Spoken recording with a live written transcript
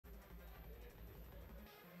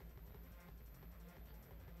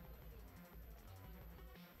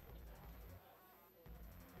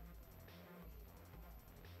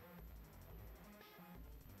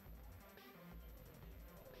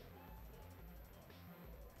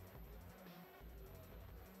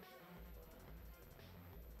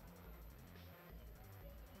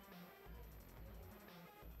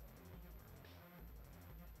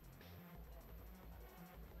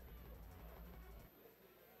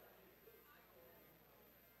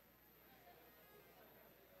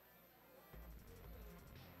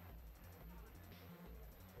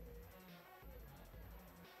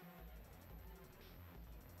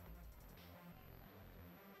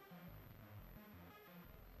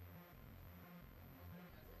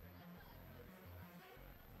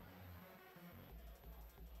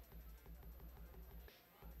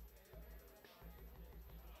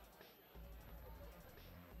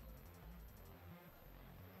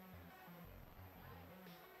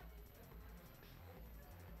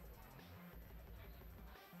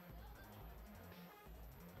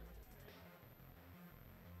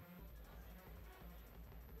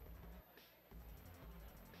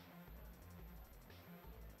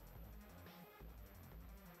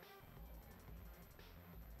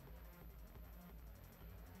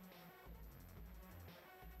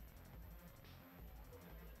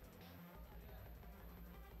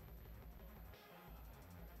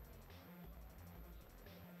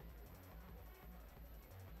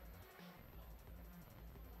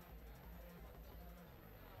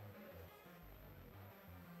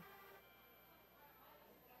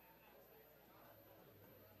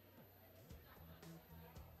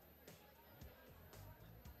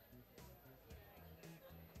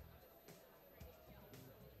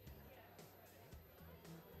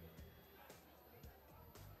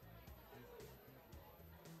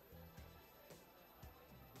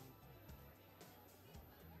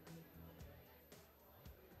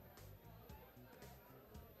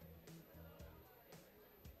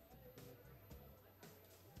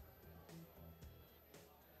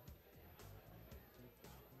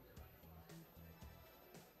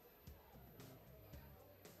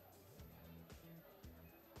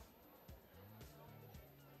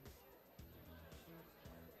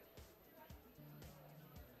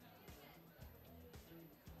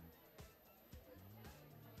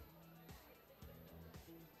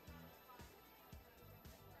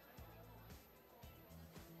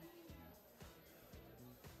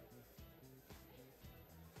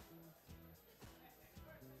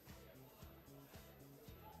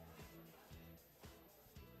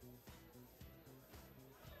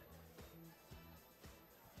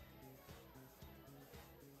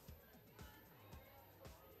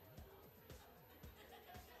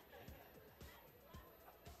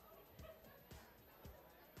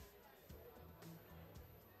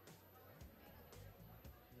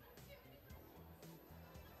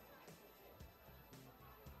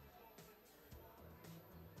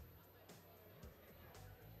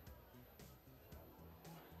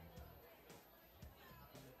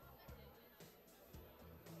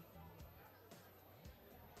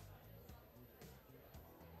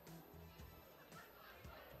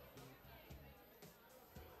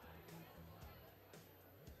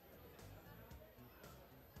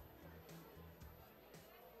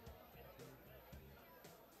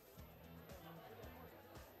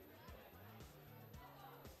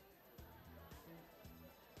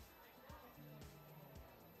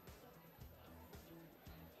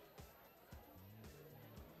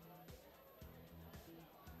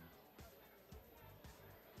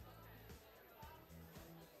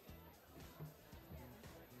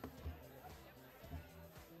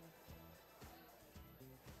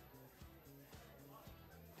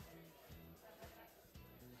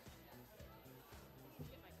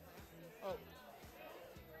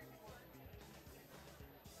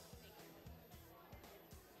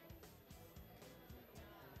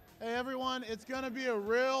everyone, it's going to be a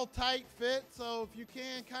real tight fit, so if you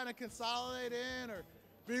can kind of consolidate in or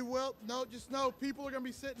just know people are going to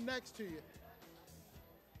be sitting next to you.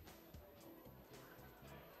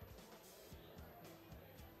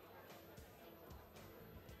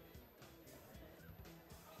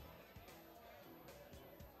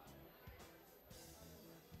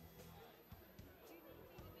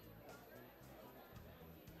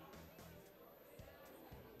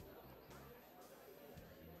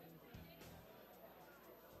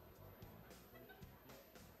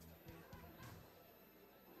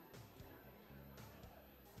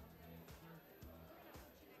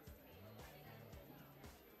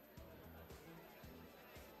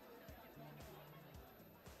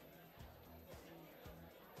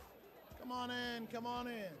 Come on in, come on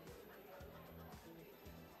in.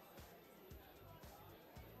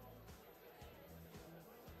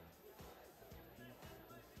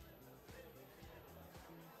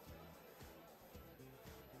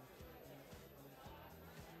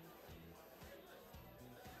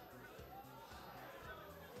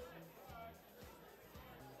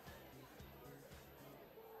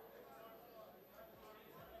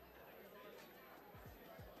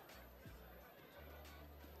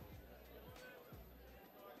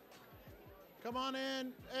 Come on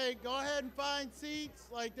in. Hey, go ahead and find seats.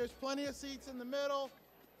 Like, there's plenty of seats in the middle,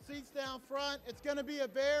 seats down front. It's going to be a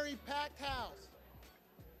very packed house.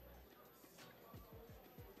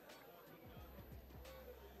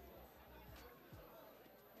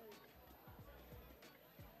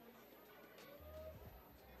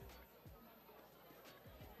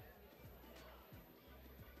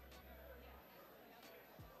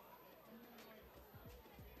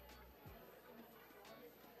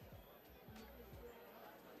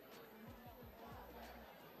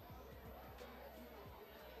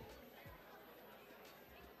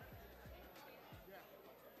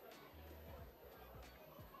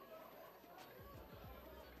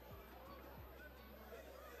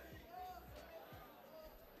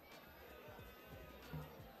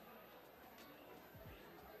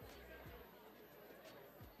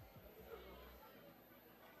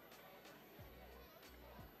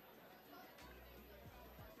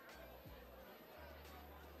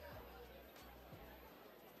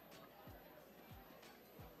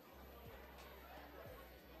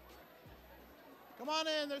 Come on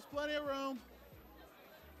in, there's plenty of room.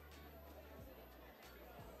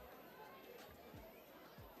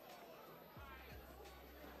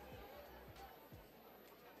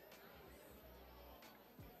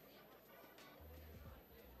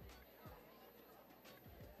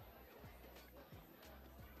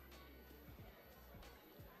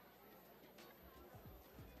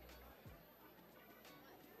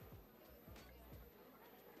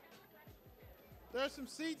 There's some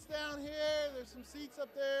seats down here. There's some seats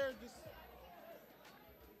up there.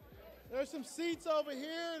 There's some seats over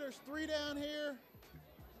here. There's 3 down here.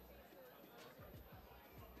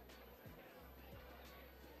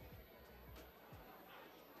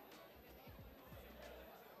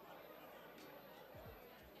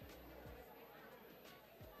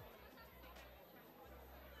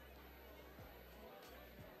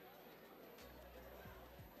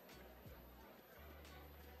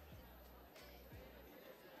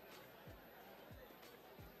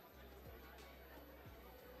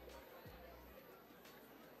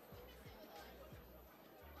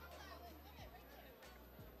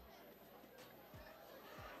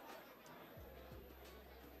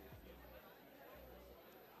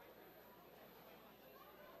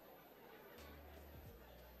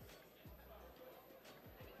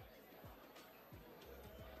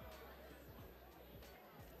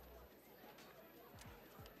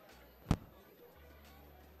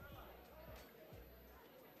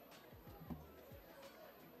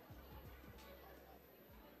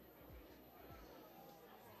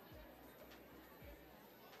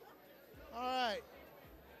 All right.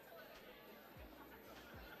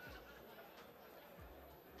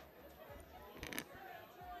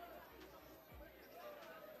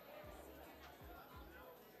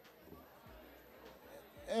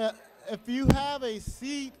 If you have a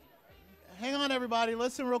seat, hang on everybody,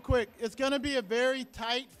 listen real quick. It's going to be a very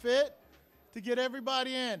tight fit to get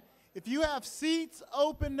everybody in. If you have seats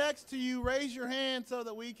open next to you, raise your hand so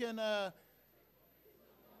that we can. All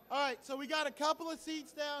right, so we got a couple of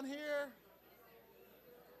seats down here.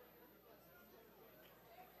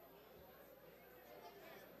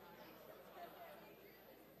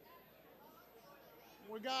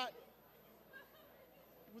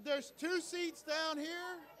 There's 2 seats down here.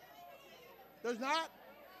 There's not?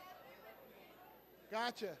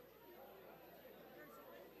 Gotcha.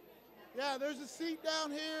 Yeah, there's a seat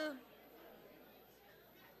down here.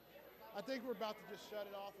 I think we're about to just shut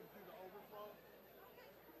it off and do the overflow.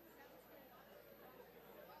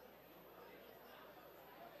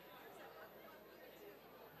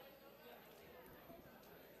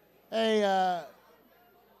 Hey,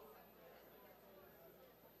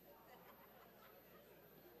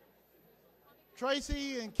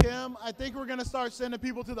 Tracy and Kim, I think we're going to start sending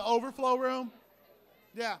people to the overflow room.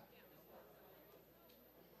 Yeah.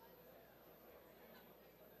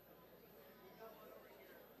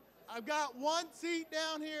 I've got one seat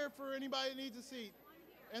down here for anybody that needs a seat.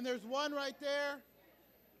 And there's one right there.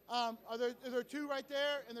 Is there two right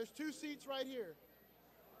there? And there's two seats right here.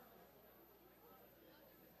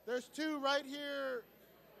 There's two right here.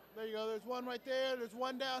 There you go. There's one right there. There's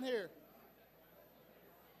one down here.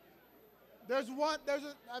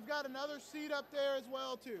 I've got another seat up there as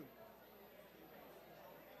well, too.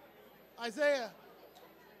 Isaiah.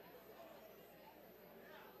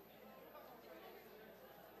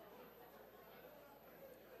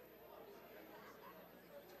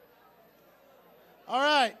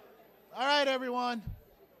 All right, everyone.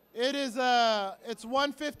 It's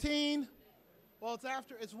 1:15. Well,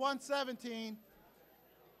 it's 1:17.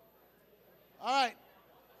 All right.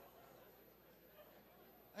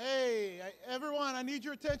 Hey, everyone, I need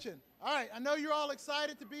your attention. All right, I know you're all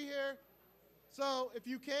excited to be here. So if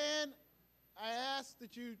you can, I ask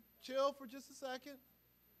that you chill for just a second.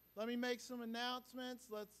 Let me make some announcements.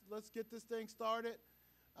 Let's get this thing started.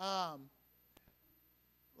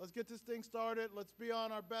 Let's get this thing started. Let's be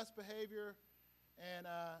on our best behavior, and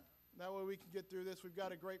that way we can get through this. We've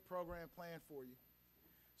got a great program planned for you.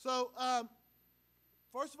 So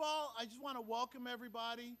first of all, I just want to welcome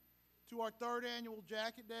everybody to our third annual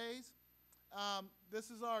Jacket Days. This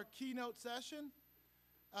is our keynote session,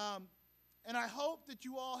 and I hope that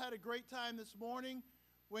you all had a great time this morning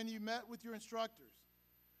when you met with your instructors.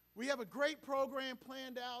 We have a great program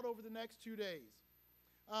planned out over the next 2 days.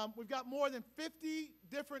 We've got more than 50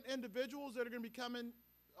 different individuals that are going to be coming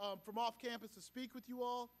from off campus to speak with you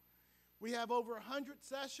all. We have over 100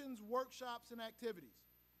 sessions, workshops, and activities.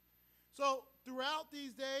 So throughout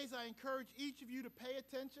these days, I encourage each of you to pay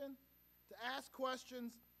attention, to ask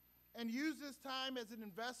questions, and use this time as an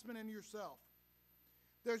investment in yourself.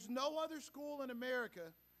 There's no other school in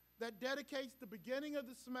America that dedicates the beginning of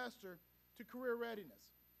the semester to career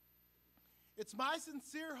readiness. It's my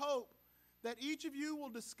sincere hope that each of you will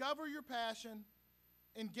discover your passion,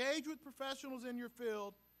 engage with professionals in your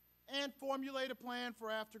field, and formulate a plan for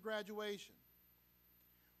after graduation.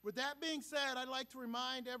 With that being said, I'd like to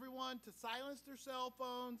remind everyone to silence their cell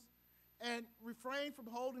phones and refrain from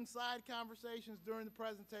holding side conversations during the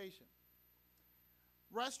presentation.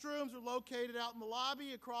 Restrooms are located out in the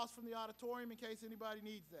lobby across from the auditorium in case anybody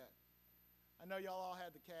needs that. I know y'all all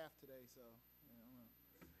had the calf today, so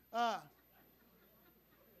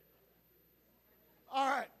all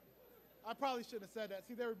right. I probably shouldn't have said that.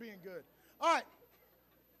 See, they were being good. All right.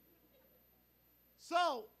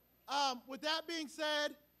 So, with that being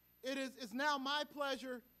said, it's now my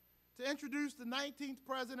pleasure to introduce the 19th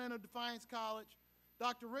president of Defiance College,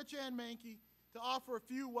 Dr. Rich Ann Mankey, to offer a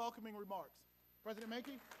few welcoming remarks. President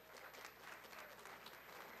Mankey.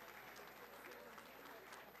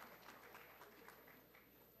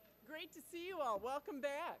 Great to see you all. Welcome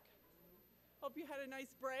back. Hope you had a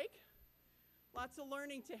nice break. Lots of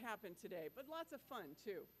learning to happen today, but lots of fun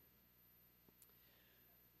too.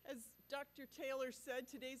 As Dr. Taylor said,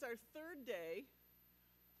 today's our third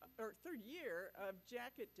year of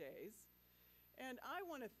Jacket Days, and I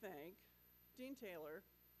want to thank Dean Taylor,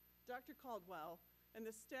 Dr. Caldwell, and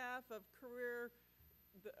the staff of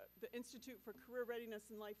the Institute for Career Readiness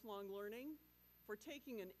and Lifelong Learning for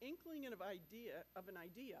taking an inkling of an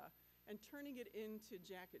idea and turning it into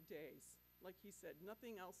Jacket Days. Like he said,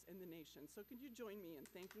 nothing else in the nation. So could you join me in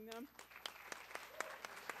thanking them?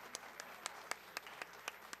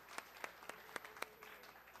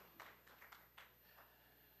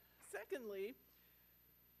 Secondly,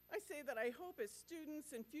 I say that I hope as students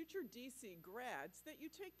and future DC grads that you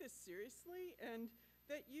take this seriously and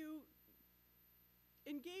that you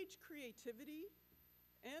engage creativity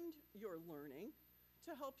and your learning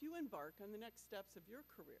to help you embark on the next steps of your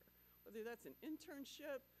career, whether that's an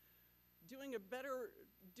internship, doing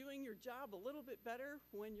your job a little bit better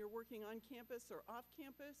when you're working on campus or off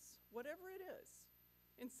campus, whatever it is.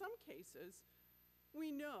 In some cases,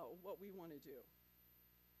 we know what we want to do.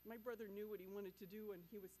 My brother knew what he wanted to do when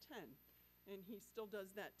he was 10, and he still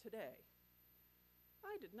does that today.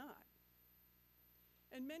 I did not.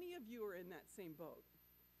 And many of you are in that same boat.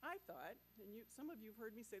 I thought, and some of you have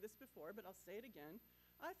heard me say this before, but I'll say it again,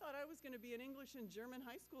 I thought I was going to be an English and German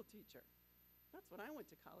high school teacher. That's what I went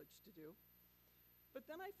to college to do. But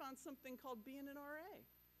then I found something called being an RA.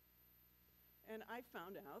 And I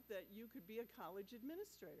found out that you could be a college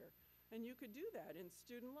administrator, and you could do that in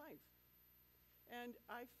student life. And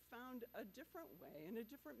I found a different way and a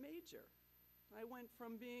different major. I went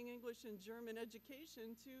from being English and German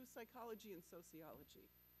education to psychology and sociology.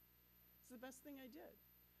 It's the best thing I did.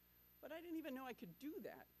 But I didn't even know I could do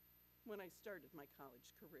that when I started my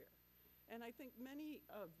college career. And I think many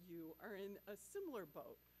of you are in a similar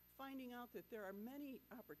boat, finding out that there are many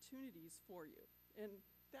opportunities for you. And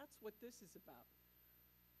that's what this is about.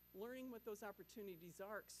 Learning what those opportunities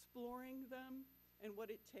are, exploring them, and what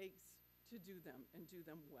it takes to do them and do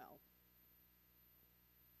them well.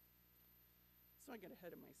 So I got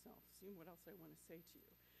ahead of myself, seeing what else I want to say to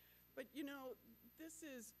you. But you know, this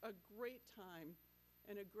is a great time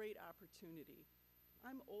and a great opportunity.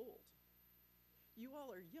 I'm old. You all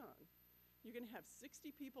are young. You're going to have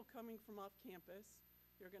 60 people coming from off campus.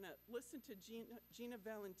 You're going to listen to Gina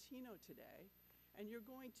Valentino today, and you're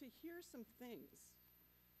going to hear some things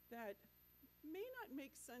that may not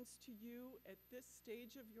make sense to you at this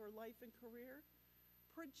stage of your life and career.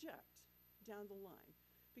 Project down the line,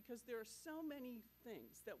 because there are so many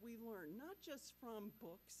things that we learn, not just from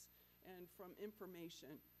books and from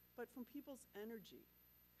information, but from people's energy,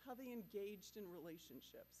 how they engaged in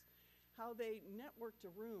relationships, how they networked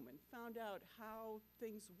a room and found out how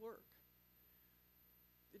things work.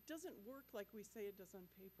 It doesn't work like we say it does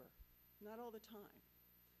on paper, not all the time.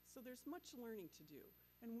 So there's much learning to do,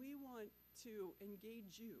 and we want to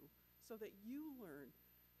engage you so that you learn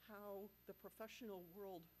how the professional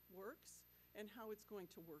world works and how it's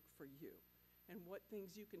going to work for you, and what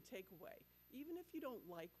things you can take away. Even if you don't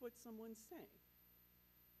like what someone's saying,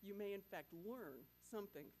 you may in fact learn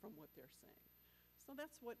something from what they're saying. So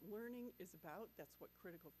that's what learning is about, that's what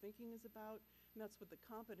critical thinking is about, and that's what the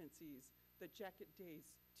competencies that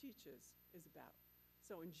JacketDays teaches is about.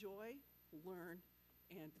 So enjoy, learn,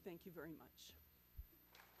 and thank you very much.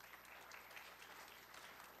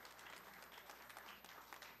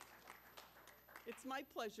 It's my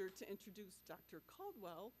pleasure to introduce Dr.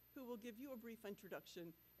 Caldwell, who will give you a brief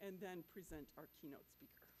introduction and then present our keynote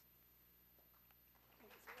speaker.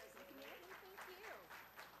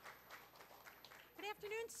 Good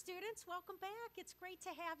afternoon, students. Welcome back. It's great to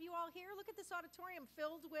have you all here. Look at this auditorium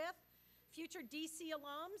filled with future DC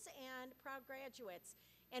alums and proud graduates.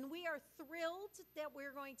 And we are thrilled that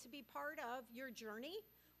we're going to be part of your journey,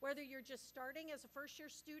 whether you're just starting as a first-year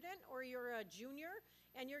student or you're a junior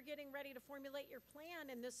and you're getting ready to formulate your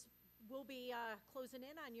plan, and this will be closing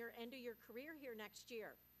in on your end of your career here next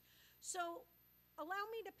year. So allow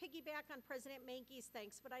me to piggyback on President Mankey's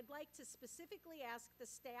thanks, but I'd like to specifically ask the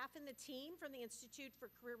staff and the team from the Institute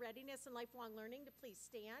for Career Readiness and Lifelong Learning to please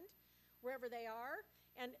stand wherever they are.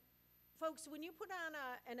 And folks, when you put on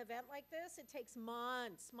an event like this, it takes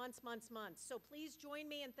months. So please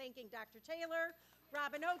join me in thanking Dr. Taylor,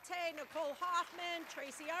 Robin Ote, Nicole Hoffman,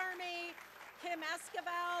 Tracy Army, Kim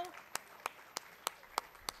Esquivel.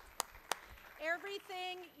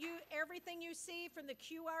 Everything you see, from the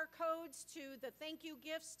QR codes to the thank you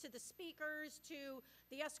gifts to the speakers to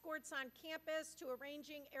the escorts on campus to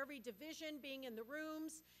arranging every division, being in the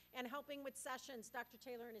rooms and helping with sessions, Dr.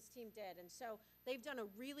 Taylor and his team did. And so they've done a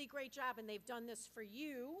really great job, and they've done this for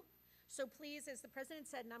you. So please, as the president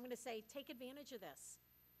said, and I'm going to say, take advantage of this.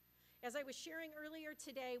 As I was sharing earlier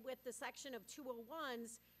today with the section of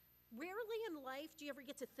 201s, rarely in life do you ever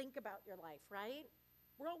get to think about your life, right?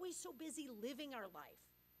 We're always so busy living our life.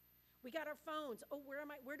 We got our phones. Oh, where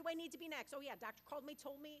am I? Where do I need to be next? Oh yeah, doctor called me,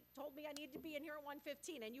 told me I need to be in here at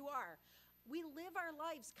 1:15, and you are. We live our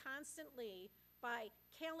lives constantly by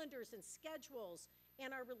calendars and schedules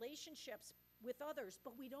and our relationships with others,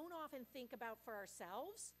 but we don't often think about for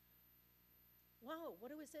ourselves, whoa, what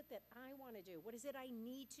is it that I want to do? What is it I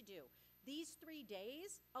need to do? These 3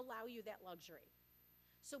 days allow you that luxury.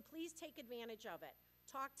 So please take advantage of it.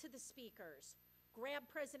 Talk to the speakers. Grab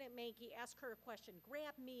President Mankey, ask her a question.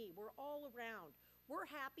 Grab me, we're all around. We're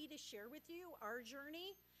happy to share with you our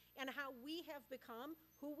journey and how we have become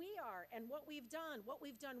who we are and what we've done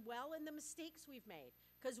well, and the mistakes we've made.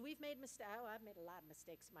 Because we've made mistakes, I've made a lot of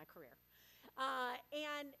mistakes in my career.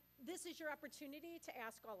 And this is your opportunity to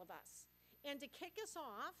ask all of us. And to kick us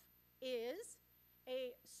off is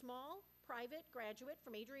a small private graduate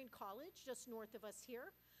from Adrian College, just north of us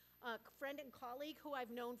here. A friend and colleague who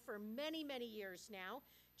I've known for many, many years now.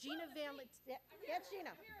 Gina Valentino. That's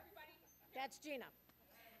Gina. Come here, everybody. That's Gina.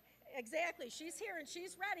 Exactly. She's here and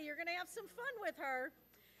she's ready. You're going to have some fun with her.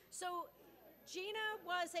 So Gina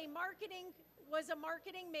was a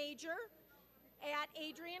marketing major at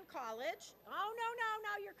Adrian College. Oh,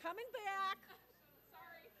 no, you're coming back.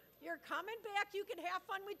 Sorry. You're coming back. You can have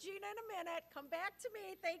fun with Gina in a minute. Come back to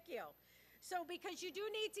me. Thank you. So, because you do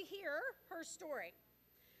need to hear her story.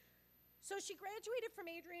 So she graduated from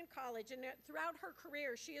Adrian College, and throughout her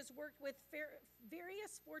career, she has worked with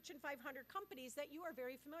various Fortune 500 companies that you are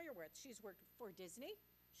very familiar with. She's worked for Disney.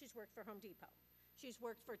 She's worked for Home Depot. She's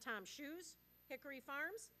worked for Tom's Shoes, Hickory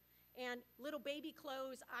Farms, and Little Baby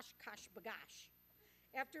Clothes, Oshkosh Bagosh.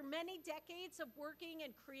 After many decades of working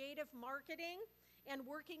in creative marketing and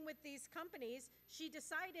working with these companies, she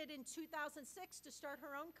decided in 2006 to start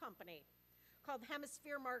her own company called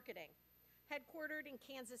Hemisphere Marketing, headquartered in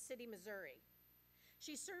Kansas City, Missouri.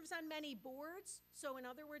 She serves on many boards, so in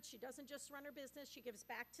other words, she doesn't just run her business, she gives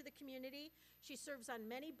back to the community. She serves on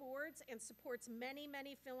many boards and supports many,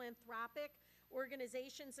 many philanthropic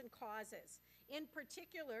organizations and causes. In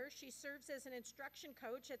particular, she serves as an instruction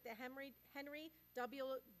coach at the Henry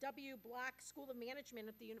W. Block School of Management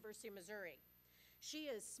at the University of Missouri. She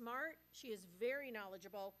is smart, she is very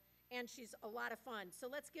knowledgeable, and she's a lot of fun. So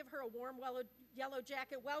let's give her a warm yellow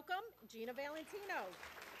jacket welcome, Gina Valentino.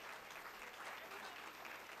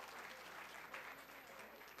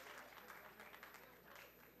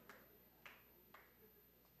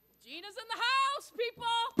 Gina's in the house,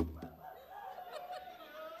 people!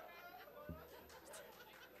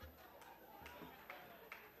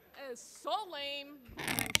 That is so lame.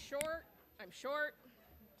 I'm short,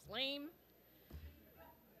 it's lame.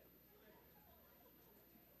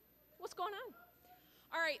 What's going on?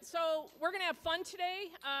 All right, so we're gonna have fun today.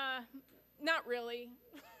 Not really.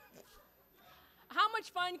 How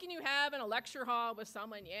much fun can you have in a lecture hall with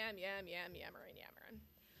someone yammering?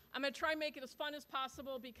 I'm gonna try and make it as fun as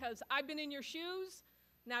possible because I've been in your shoes,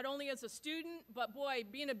 not only as a student, but boy,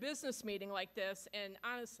 being a business meeting like this, and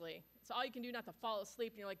honestly, it's all you can do not to fall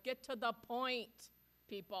asleep, and you're like, get to the point,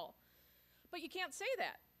 people. But you can't say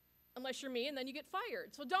that unless you're me, and then you get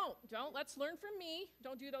fired. So don't. Let's learn from me.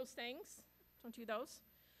 Don't do those things. Don't do those.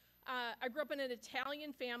 I grew up in an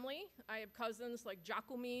Italian family. I have cousins like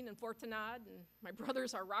Giacomine and Fortunat, and my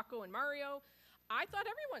brothers are Rocco and Mario. I thought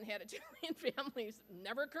everyone had Italian families.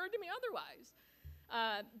 Never occurred to me otherwise.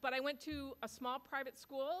 But I went to a small private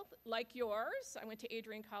school like yours. I went to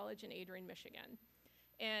Adrian College in Adrian, Michigan.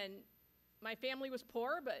 And my family was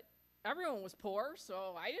poor, but everyone was poor,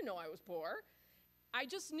 so I didn't know I was poor. I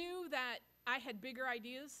just knew that I had bigger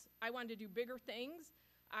ideas. I wanted to do bigger things.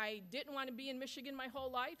 I didn't want to be in Michigan my whole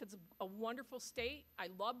life. It's a wonderful state. I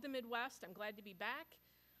love the Midwest. I'm glad to be back.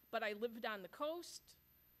 But I lived on the coast.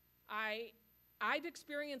 I've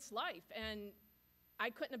experienced life, and I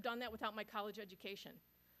couldn't have done that without my college education.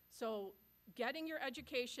 So getting your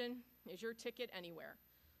education is your ticket anywhere.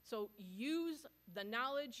 So use the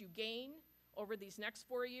knowledge you gain over these next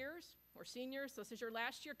 4 years, or seniors. This is your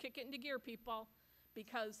last year. Kick it into gear, people,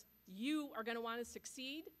 because you are going to want to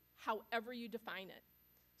succeed however you define it.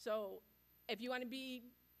 So if you want to be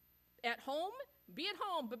at home,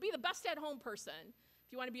 but be the best at home person.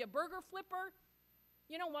 If you want to be a burger flipper,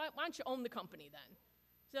 you know what? Why don't you own the company then?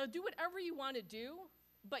 So do whatever you want to do,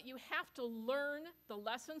 but you have to learn the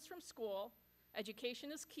lessons from school.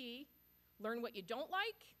 Education is key. Learn what you don't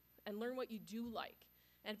like and learn what you do like.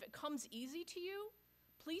 And if it comes easy to you,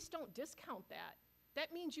 please don't discount that.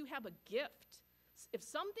 That means you have a gift. If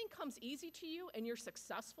something comes easy to you and you're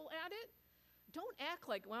successful at it, don't act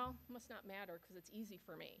like, well, it must not matter because it's easy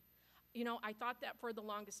for me. You know, I thought that for the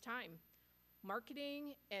longest time.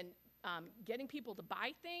 Marketing and getting people to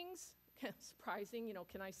buy things, surprising, you know,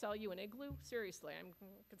 can I sell you an igloo? Seriously, I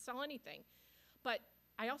can sell anything. But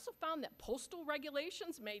I also found that postal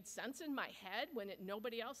regulations made sense in my head when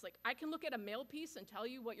nobody else, like I can look at a mail piece and tell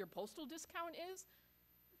you what your postal discount is.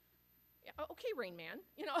 Yeah, okay, Rain Man,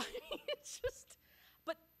 you know, it's just,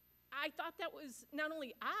 but I thought that was not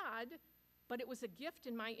only odd, but it was a gift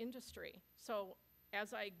in my industry. So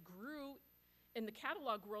as I grew in the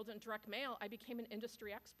catalog world and direct mail, I became an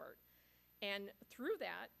industry expert. And through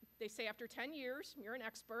that, they say after 10 years, you're an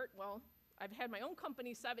expert. Well, I've had my own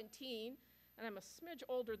company 17, and I'm a smidge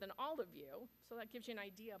older than all of you, so that gives you an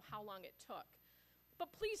idea of how long it took.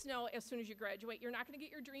 But please know, as soon as you graduate, you're not gonna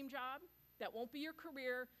get your dream job. That won't be your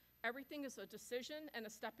career. Everything is a decision and a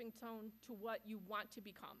stepping stone to what you want to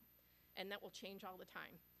become, and that will change all the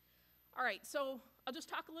time. All right, so I'll just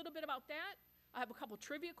talk a little bit about that. I have a couple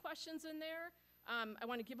trivia questions in there. I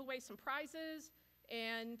wanna give away some prizes,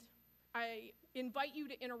 and I invite you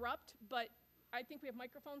to interrupt, but I think we have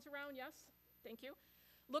microphones around, yes? Thank you.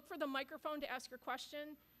 Look for the microphone to ask your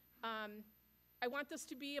question. I want this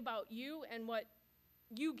to be about you and what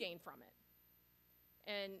you gain from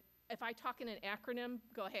it. And if I talk in an acronym,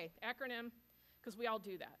 go, hey, acronym, because we all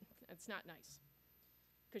do that. It's not nice,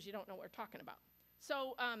 because you don't know what we're talking about.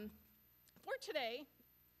 So for today,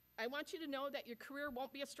 I want you to know that your career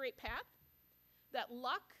won't be a straight path, that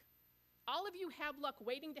luck, all of you have luck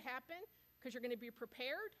waiting to happen because you're going to be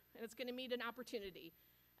prepared and it's going to meet an opportunity.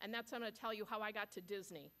 And that's I'm going to tell you how I got to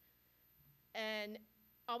Disney. And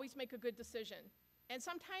always make a good decision. And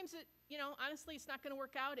sometimes it, honestly, it's not going to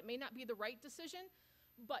work out. It may not be the right decision,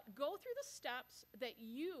 but go through the steps that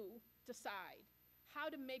you decide how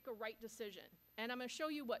to make a right decision. And I'm going to show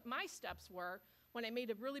you what my steps were when I made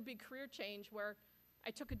a really big career change where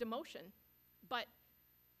I took a demotion. But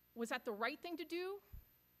was that the right thing to do,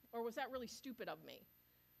 or was that really stupid of me?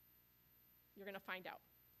 You're going to find out.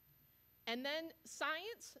 And then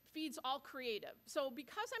science feeds all creative. So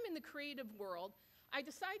because I'm in the creative world, I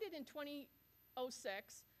decided in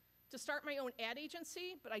 2006 to start my own ad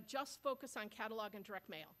agency, but I just focus on catalog and direct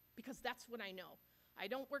mail because that's what I know. I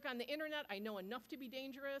don't work on the internet. I know enough to be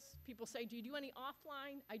dangerous. People say, do you do any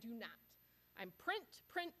offline? I do not. I'm print,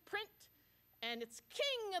 print, print, and it's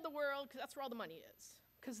king of the world because that's where all the money is,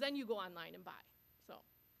 because then you go online and buy. So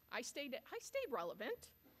I stayed relevant.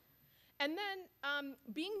 And then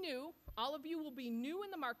being new, all of you will be new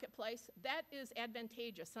in the marketplace. That is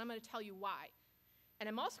advantageous, and I'm going to tell you why. And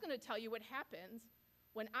I'm also going to tell you what happens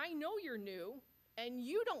when I know you're new and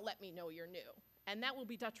you don't let me know you're new, and that will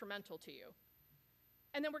be detrimental to you.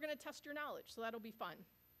 And then we're going to test your knowledge, so that'll be fun.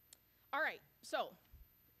 All right, so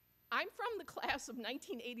I'm from the class of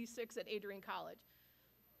 1986 at Adrian College.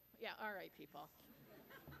 Yeah, all right, people.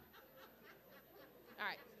 All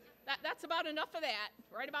right, that's about enough of that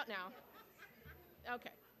right about now.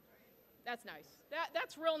 Okay, that's nice.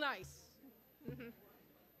 That's real nice.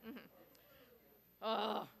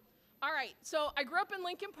 All right, so I grew up in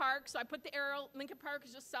Lincoln Park, so I put the arrow. Lincoln Park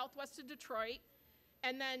is just southwest of Detroit.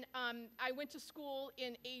 And then I went to school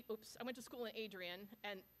in Adrian,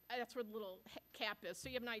 and that's where the little cap is. So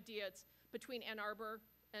you have an idea, it's between Ann Arbor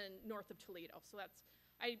and north of Toledo. So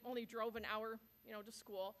I only drove an hour, to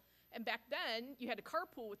school. And back then, you had to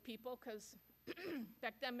carpool with people because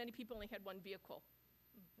back then many people only had one vehicle.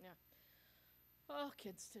 Yeah. Oh,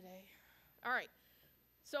 kids today. All right.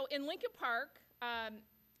 So in Lincoln Park,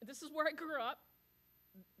 this is where I grew up.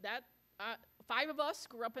 5 of us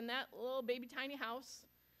grew up in that little baby tiny house.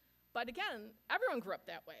 But again, everyone grew up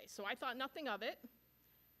that way, so I thought nothing of it.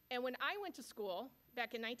 And when I went to school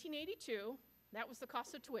back in 1982, that was the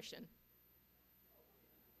cost of tuition.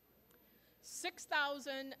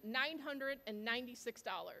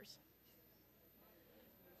 $6,996.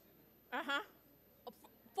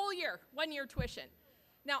 Full year, 1 year tuition.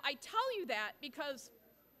 Now, I tell you that because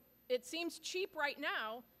it seems cheap right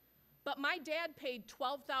now, but my dad paid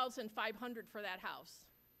 $12,500 for that house.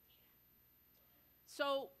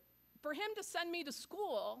 So for him to send me to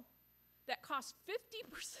school that cost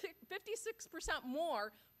 56%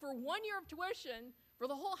 more for 1 year of tuition for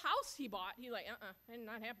the whole house he bought, he's like, it's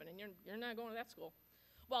not happening. You're not going to that school.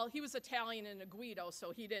 Well, he was Italian and a Guido,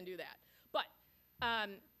 so he didn't do that. But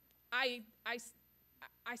I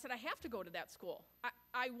said, I have to go to that school.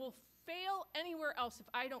 I will fail anywhere else if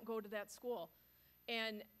I don't go to that school.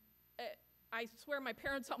 And I swear my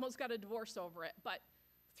parents almost got a divorce over it, but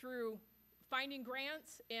through finding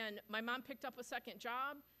grants, and my mom picked up a second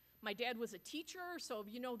job. My dad was a teacher, so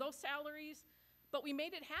those salaries, but we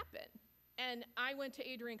made it happen. And I went to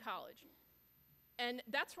Adrian College, and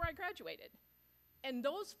that's where I graduated. And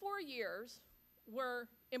those 4 years were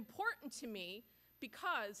important to me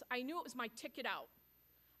because I knew it was my ticket out.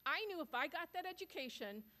 I knew if I got that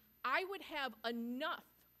education, I would have enough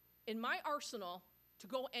in my arsenal to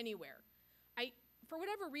go anywhere. For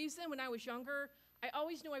whatever reason, when I was younger, I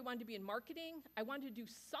always knew I wanted to be in marketing. I wanted to do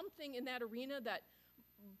something in that arena that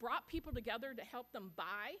brought people together to help them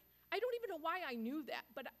buy. I don't even know why I knew that,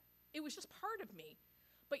 but it was just part of me.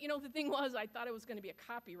 But the thing was, I thought I was going to be a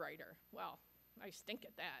copywriter. Well, I stink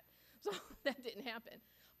at that, so that didn't happen.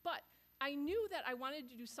 But I knew that I wanted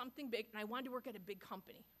to do something big, and I wanted to work at a big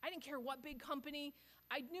company. I didn't care what big company.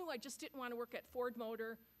 I knew I just didn't want to work at Ford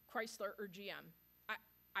Motor, Chrysler, or GM.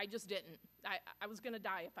 I just didn't. I was going to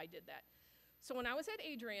die if I did that. So when I was at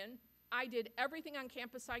Adrian, I did everything on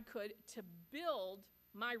campus I could to build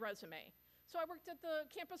my resume. So I worked at the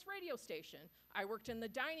campus radio station. I worked in the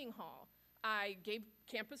dining hall. I gave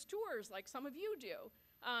campus tours like some of you do.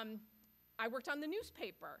 I worked on the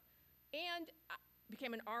newspaper and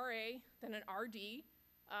became an RA, then an RD,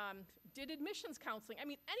 did admissions counseling. I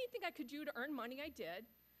mean, anything I could do to earn money, I did.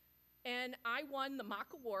 And I won the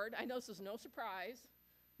Mock Award. I know this is no surprise.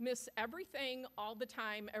 Miss Everything, All the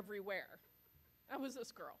Time, Everywhere. I was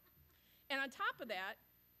this girl. And on top of that,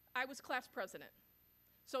 I was class president.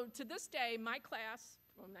 So to this day, my class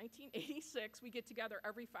from 1986, we get together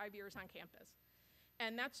every 5 years on campus.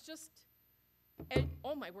 And that's just,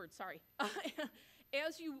 oh my word, sorry.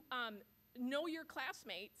 As you know your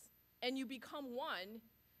classmates and you become one,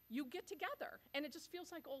 you get together, and it just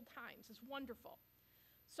feels like old times. It's wonderful.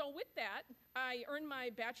 So with that, I earned my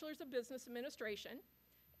Bachelor's of Business Administration,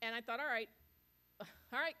 and I thought, all right,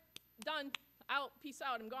 done, out, peace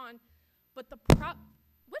out, I'm gone. But what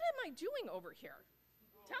am I doing over here?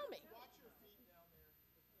 Tell me. Watch your feet down there.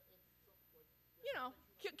 You know,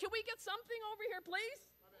 can we get something over here, please?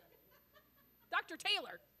 Dr.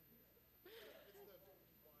 Taylor.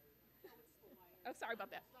 Oh, sorry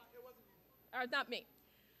about that. Not me.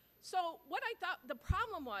 So what I thought the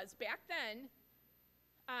problem was back then,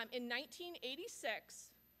 in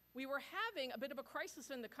 1986, we were having a bit of a crisis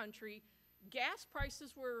in the country. Gas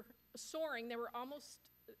prices were soaring. They were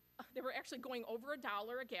actually going over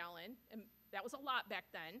 $1 a gallon, and that was a lot back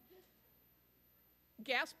then.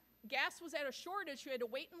 Gas was at a shortage. You had to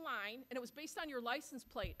wait in line, and it was based on your license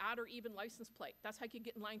plate, odd or even license plate. That's how you could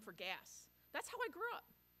get in line for gas. That's how I grew up.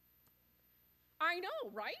 I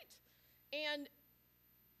know, right? And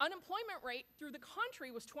unemployment rate through the country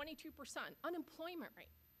was 22%, unemployment rate.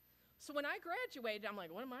 So when I graduated, I'm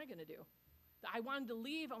like, what am I going to do? I wanted to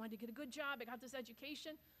leave. I wanted to get a good job. I got this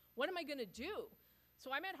education. What am I going to do?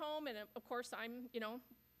 So I'm at home, and of course, I'm,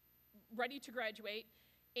 ready to graduate.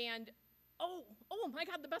 And, oh my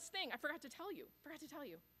God, the best thing, I forgot to tell you.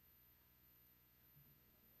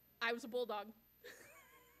 I was a bulldog.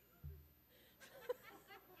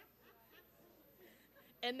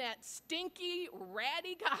 And that stinky,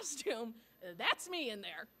 ratty costume, that's me in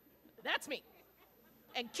there. That's me.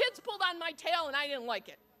 And kids pulled on my tail, and I didn't like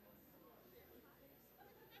it.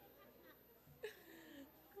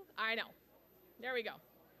 I know. There we go.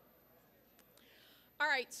 All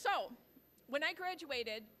right, so when I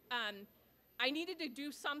graduated, I needed to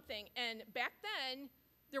do something. And back then,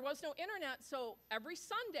 there was no internet, so every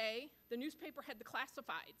Sunday, the newspaper had the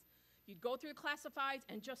classifieds. You'd go through the classifieds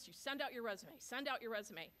and you send out your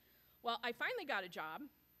resume. Well, I finally got a job,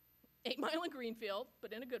 8 Mile in Greenfield,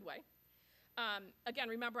 but in a good way. Again,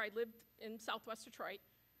 remember, I lived in Southwest Detroit.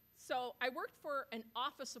 So I worked for an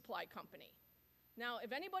office supply company. Now,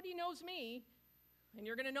 if anybody knows me, and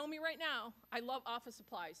you're gonna know me right now, I love office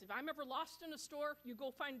supplies. If I'm ever lost in a store, you go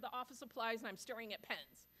find the office supplies and I'm staring at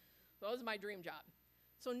pens. So that was my dream job.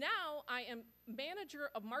 So now I am manager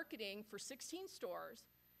of marketing for 16 stores,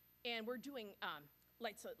 and we're doing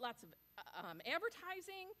lots of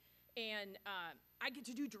advertising, and I get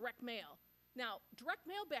to do direct mail. Now, direct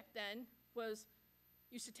mail back then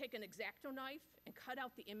used to take an X-Acto knife and cut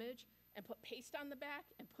out the image and put paste on the back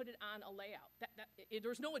and put it on a layout. There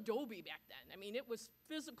was no Adobe back then. I mean, it was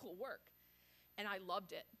physical work, and I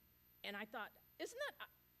loved it. And I thought, isn't that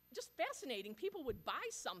just fascinating? People would buy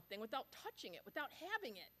something without touching it, without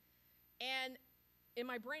having it. And in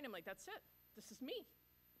my brain, I'm like, that's it. This is me.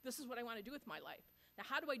 This is what I want to do with my life. Now,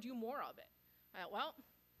 how do I do more of it? Well,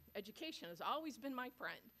 education has always been my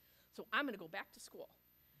friend, so I'm going to go back to school.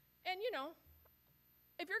 And,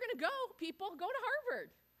 if you're going to go, people, go to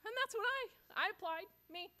Harvard. And that's what I applied.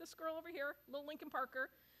 Me, this girl over here, little Lincoln Parker.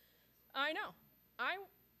 I know.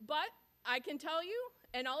 But I can tell you,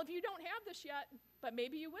 and all of you don't have this yet, but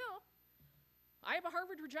maybe you will, I have a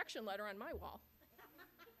Harvard rejection letter on my wall.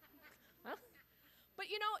 Huh? But,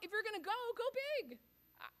 if you're going to go big.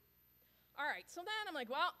 All right, so then I'm like,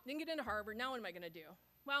 well, didn't get into Harvard. Now what am I going to do?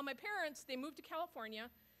 Well, my parents, they moved to California,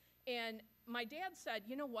 and my dad said,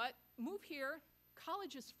 you know what? Move here.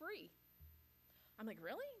 College is free. I'm like,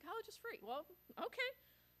 really? College is free? Well, okay.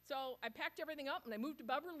 So I packed everything up, and I moved to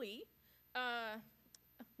Beverly.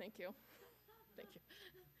 Thank you. Thank you.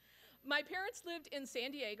 My parents lived in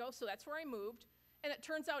San Diego, so that's where I moved. And it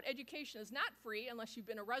turns out education is not free unless you've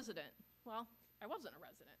been a resident. Well, I wasn't a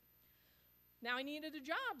resident. Now I needed a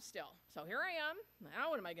job still. So here I am.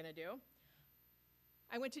 Now what am I going to do?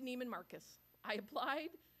 I went to Neiman Marcus. I applied,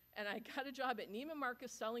 and I got a job at Neiman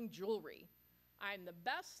Marcus selling jewelry. I'm the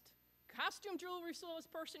best costume jewelry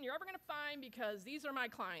salesperson you're ever going to find because these are my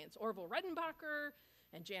clients, Orville Redenbacher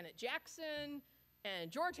and Janet Jackson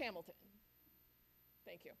and George Hamilton.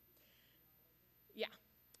 Thank you. Yeah.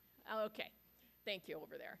 Okay. Thank you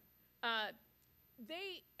over there. At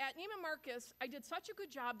Neiman Marcus, I did such a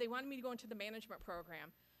good job, they wanted me to go into the management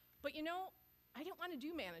program. But I didn't want to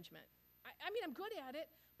do management. I mean, I'm good at it,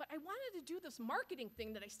 but I wanted to do this marketing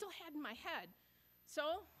thing that I still had in my head.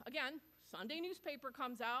 So, again, Sunday newspaper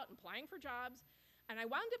comes out, I'm applying for jobs, and I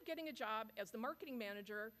wound up getting a job as the marketing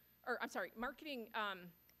manager, marketing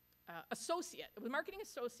associate. It was marketing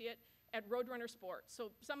associate at Roadrunner Sports.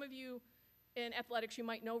 So some of you in athletics, you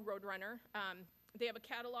might know Roadrunner. They have a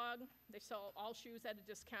catalog. They sell all shoes at a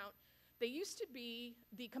discount. They used to be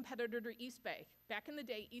the competitor to East Bay. Back in the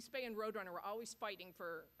day, East Bay and Roadrunner were always fighting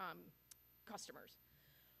for customers.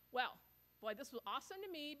 Well, boy, this was awesome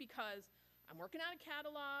to me because I'm working on a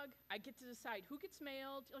catalog. I get to decide who gets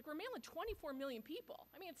mailed. Like, we're mailing 24 million people.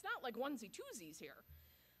 I mean, it's not like onesie-twosies here.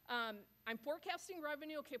 I'm forecasting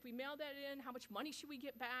revenue. Okay, if we mail that in, how much money should we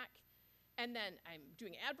get back? And then I'm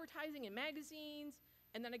doing advertising in magazines,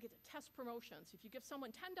 and then I get to test promotions. If you give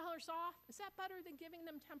someone $10 off, is that better than giving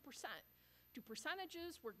them 10%? Do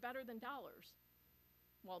percentages work better than dollars?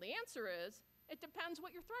 Well, the answer is, it depends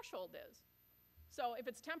what your threshold is. So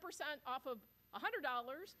if it's 10% off of $100,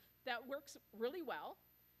 that works really well.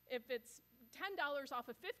 If it's $10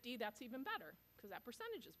 off of 50, that's even better, because that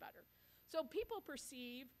percentage is better. So people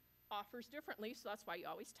perceive offers differently, so that's why you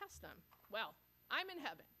always test them. Well, I'm in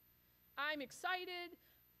heaven. I'm excited,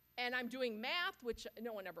 and I'm doing math, which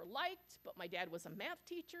no one ever liked, but my dad was a math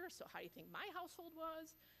teacher, so how do you think my household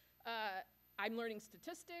was? I'm learning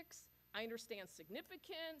statistics. I understand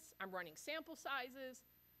significance. I'm running sample sizes.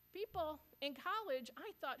 People in college,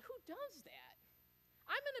 I thought, who does that?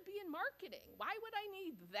 I'm going to be in marketing. Why would I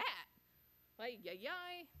need that? Like,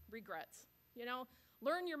 regrets. You know,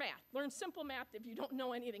 learn your math. Learn simple math if you don't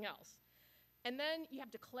know anything else. And then you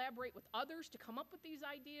have to collaborate with others to come up with these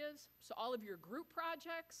ideas. So all of your group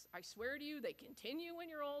projects, I swear to you, they continue when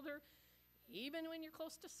you're older, even when you're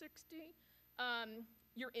close to 60.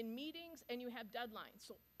 You're in meetings and you have deadlines.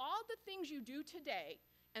 So all the things you do today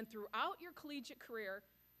and throughout your collegiate career,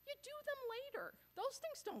 you do them later. Those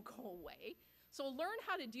things don't go away. So learn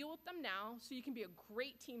how to deal with them now so you can be a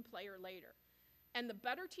great team player later. And the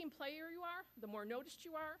better team player you are, the more noticed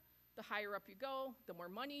you are, the higher up you go, the more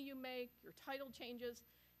money you make, your title changes,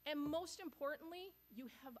 and most importantly, you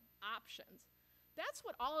have options. That's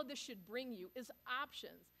what all of this should bring you, is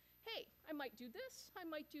options. Hey, I might do this, I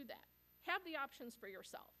might do that. Have the options for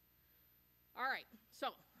yourself. All right,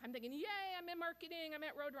 so I'm thinking, yay, I'm in marketing, I'm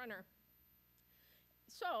at Roadrunner.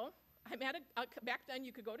 So I'm at back then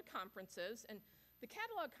you could go to conferences, and the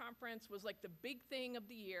catalog conference was like the big thing of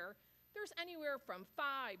the year. There's anywhere from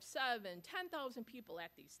 5, 7, 10,000 people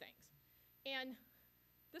at these things. And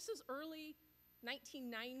this is early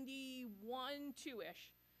 1991,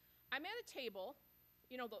 2-ish. I'm at a table,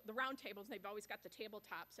 you know, the round tables, and they've always got the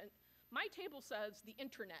tabletops, and my table says the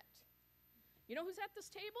internet. You know who's at this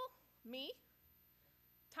table? Me,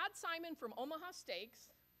 Todd Simon from Omaha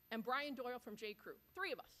Steaks, and Brian Doyle from J. Crew.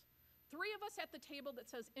 3 of us. 3 of us at the table that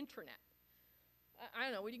says internet. I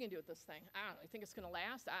don't know, what are you gonna do with this thing? I don't know, you think it's gonna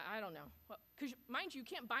last? I don't know. Because mind you, you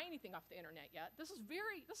can't buy anything off the internet yet. This is the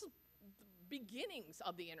beginnings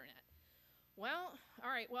of the internet. Well,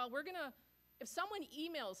 all right, well, if someone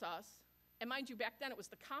emails us, and mind you, back then it was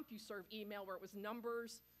the CompuServe email where it was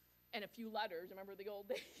numbers and a few letters. Remember the old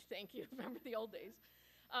days? Thank you, remember the old days.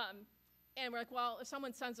 And we're like, well, if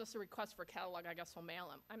someone sends us a request for a catalog, I guess we'll mail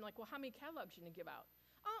them. I'm like, well, how many catalogs are you gonna give out?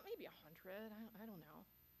 Oh, maybe 100, I don't know.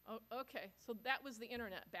 Oh, okay, so that was the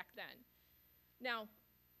internet back then. Now,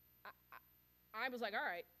 I was like, all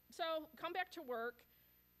right, so come back to work.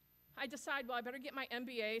 I decide, well, I better get my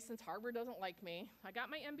MBA since Harvard doesn't like me. I got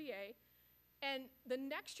my MBA, and the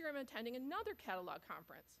next year I'm attending another catalog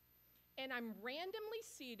conference, and I'm randomly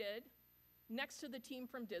seated next to the team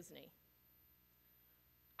from Disney.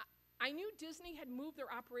 I knew Disney had moved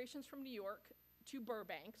their operations from New York to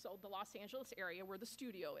Burbank, so the Los Angeles area where the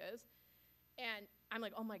studio is, and I'm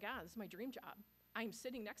like, oh my God, this is my dream job. I'm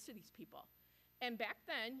sitting next to these people. And back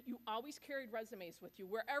then, you always carried resumes with you.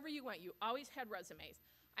 Wherever you went, you always had resumes.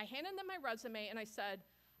 I handed them my resume and I said,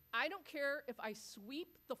 I don't care if I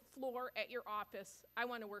sweep the floor at your office, I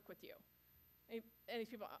want to work with you. And these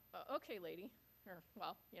people, okay, lady. Or,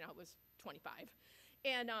 well, you know, it was 25.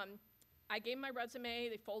 And I gave them my resume,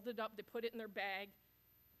 they folded it up, they put it in their bag.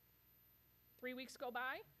 3 weeks go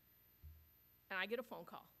by, and I get a phone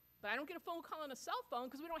call. But I don't get a phone call on a cell phone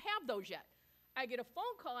because we don't have those yet. I get a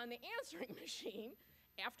phone call on the answering machine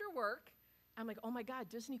after work. I'm like, oh my God,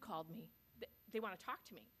 Disney called me. They want to talk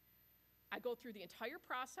to me. I go through the entire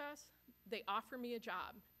process. They offer me a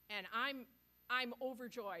job, and I'm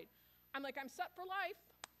overjoyed. I'm like, I'm set for life.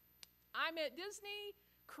 I'm at Disney,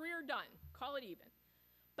 career done, call it even.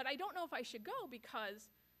 But I don't know if I should go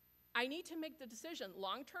because I need to make the decision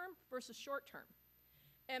long-term versus short-term.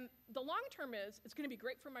 And the long term is, it's gonna be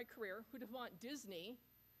great for my career. Who doesn't want Disney?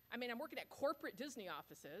 I mean, I'm working at corporate Disney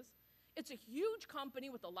offices. It's a huge company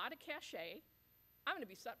with a lot of cachet. I'm gonna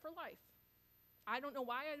be set for life. I don't know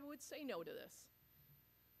why I would say no to this.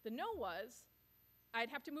 The no was, I'd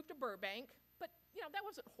have to move to Burbank, but you know, that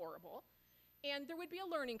wasn't horrible. And there would be a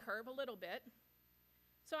learning curve a little bit.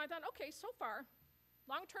 So I thought, okay, so far,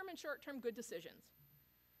 long term and short term, good decisions.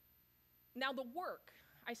 Now the work,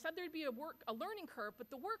 I said there'd be a learning curve, but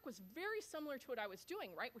the work was very similar to what I was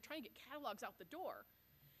doing, right? We're trying to get catalogs out the door,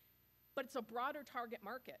 but it's a broader target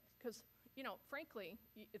market because, frankly,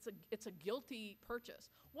 it's a guilty purchase.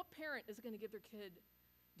 What parent is going to give their kid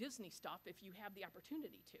Disney stuff if you have the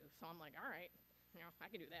opportunity to? So I'm like, all right, I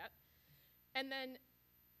can do that. And then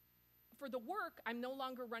for the work, I'm no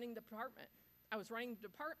longer running the department. I was running the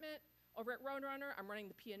department over at Roadrunner. I'm running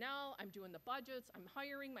the P&L. I'm doing the budgets. I'm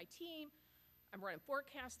hiring my team. I'm running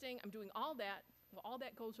forecasting. I'm doing all that. Well, all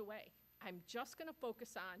that goes away. I'm just going to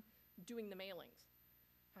focus on doing the mailings.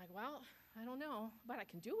 I'm like, well, I don't know, but I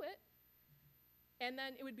can do it. And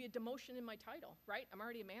then it would be a demotion in my title, right? I'm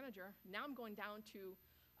already a manager. Now I'm going down to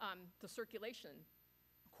the circulation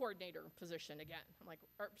coordinator position again. I'm like,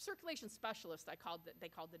 or circulation specialist, they called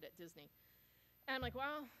it at Disney. And I'm like,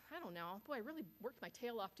 well, I don't know. Boy, I really worked my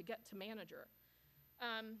tail off to get to manager.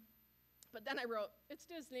 But then I wrote, it's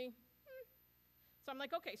Disney. So I'm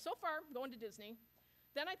like, okay, so far, I'm going to Disney.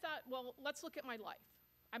 Then I thought, well, let's look at my life.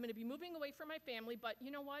 I'm going to be moving away from my family, but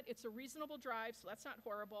you know what? It's a reasonable drive, so that's not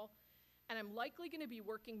horrible. And I'm likely going to be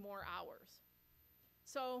working more hours.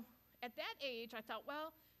 So at that age, I thought,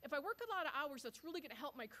 well, if I work a lot of hours, that's really going to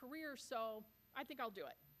help my career, so I think I'll do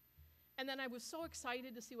it. And then I was so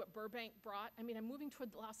excited to see what Burbank brought. I mean, I'm moving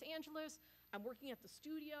toward Los Angeles. I'm working at the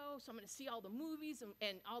studio, so I'm going to see all the movies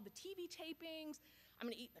and all the TV tapings. I'm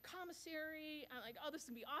going to eat in the commissary. I'm like, oh, this is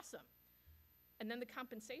going to be awesome. And then the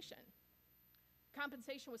compensation.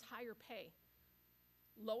 Compensation was higher pay,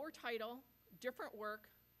 lower title, different work,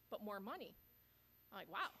 but more money. I'm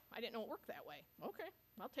like, wow, I didn't know it worked that way. Okay,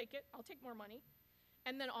 I'll take it. I'll take more money.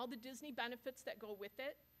 And then all the Disney benefits that go with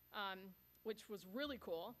it, which was really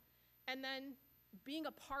cool. And then being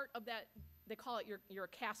a part of that, they call it you're a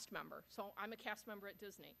cast member. So I'm a cast member at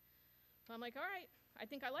Disney. So I'm like, all right, I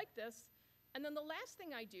think I like this. And then the last thing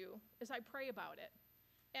I do is I pray about it.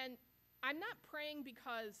 And I'm not praying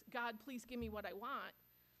because, God, please give me what I want.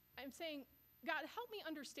 I'm saying, God, help me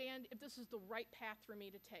understand if this is the right path for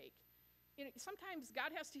me to take. Sometimes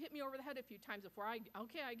God has to hit me over the head a few times before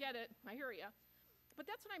okay, I get it, I hear you. But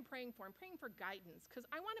that's what I'm praying for. I'm praying for guidance because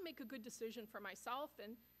I want to make a good decision for myself.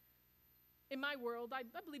 And in my world, I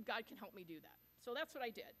believe God can help me do that. So that's what I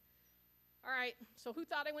did. All right, so who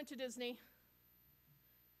thought I went to Disney?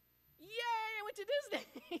 Yay, I went to Disney.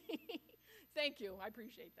 Thank you, I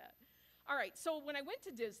appreciate that. All right, so when I went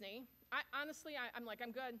to Disney, I'm like,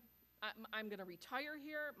 I'm good. I'm going to retire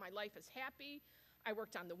here. My life is happy. I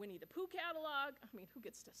worked on the Winnie the Pooh catalog. I mean, who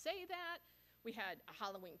gets to say that? We had a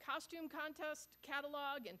Halloween costume contest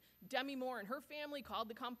catalog, and Demi Moore and her family called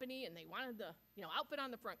the company, and they wanted the outfit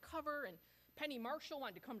on the front cover, and Penny Marshall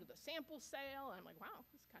wanted to come to the sample sale. And I'm like, wow,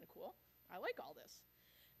 this is kind of cool. I like all this.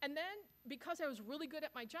 And then, because I was really good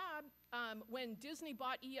at my job, when Disney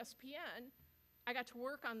bought ESPN, I got to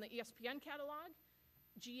work on the ESPN catalog.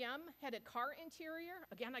 GM had a car interior.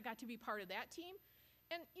 Again, I got to be part of that team.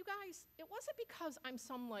 And you guys, it wasn't because I'm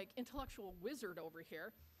some intellectual wizard over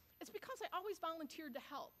here. It's because I always volunteered to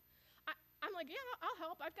help. I'm like, yeah, I'll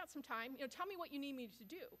help. I've got some time. Tell me what you need me to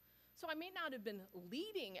do. So I may not have been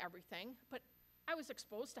leading everything, but I was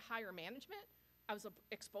exposed to higher management. I was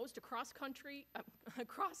exposed to cross-company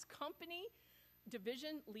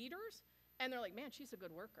division leaders. And they're like, man, she's a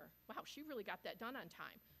good worker. Wow, she really got that done on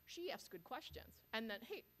time. She asked good questions. And then,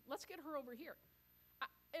 hey, let's get her over here.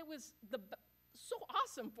 It was so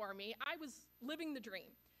awesome for me. I was living the dream.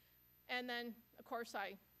 And then, of course,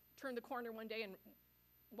 I turned the corner one day and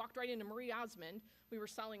walked right into Marie Osmond. We were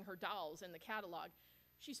selling her dolls in the catalog.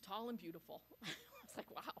 She's tall and beautiful. I was like,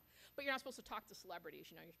 wow. But you're not supposed to talk to celebrities.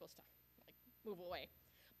 You're supposed to move away.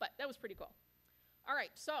 But that was pretty cool. All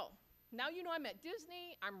right, so now I'm at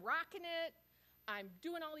Disney. I'm rocking it. I'm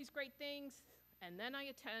doing all these great things. And then I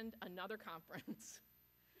attend another conference.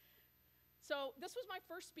 So this was my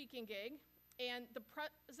first speaking gig. And the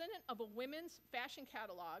president of a women's fashion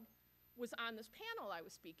catalog was on this panel I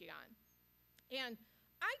was speaking on. And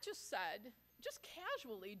I just said, just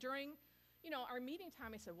casually during our meeting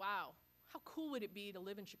time, I said, wow, how cool would it be to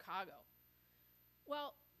live in Chicago?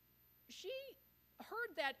 Well, she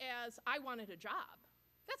heard that as I wanted a job.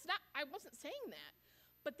 I wasn't saying that,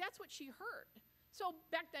 but that's what she heard. So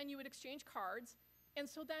back then you would exchange cards. And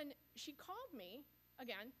so then she called me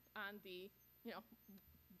again on the,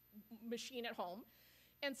 machine at home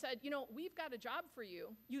and said, we've got a job for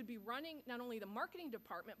you. You'd be running not only the marketing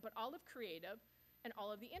department, but all of creative and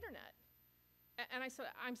all of the internet. And I said,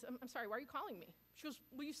 I'm sorry, why are you calling me? She goes,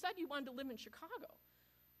 well, you said you wanted to live in Chicago.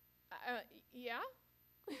 Yeah?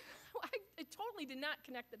 I totally did not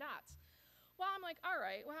connect the dots. Well, I'm like, all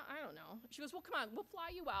right, well, I don't know. She goes, well, come on, we'll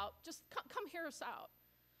fly you out. Just come hear us out.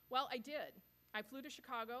 Well, I did. I flew to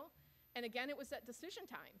Chicago, and again, it was that decision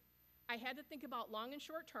time. I had to think about long and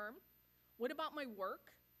short term. What about my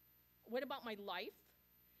work? What about my life?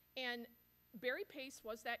 And Barry Pace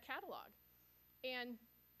was that catalog. And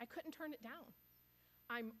I couldn't turn it down.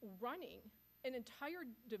 I'm running an entire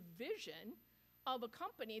division of a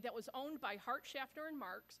company that was owned by Hart, Schaffner, and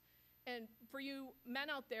Marks. And for you men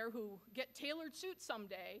out there who get tailored suits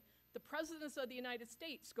someday, the presidents of the United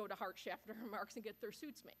States go to Hart, Schaffner, and Marks and get their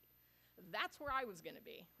suits made. That's where I was going to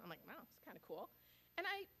be. I'm like, wow, it's kind of cool. And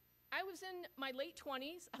I was in my late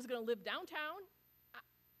 20s. I was going to live downtown,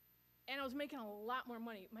 and I was making a lot more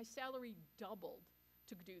money. My salary doubled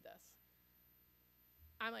to do this.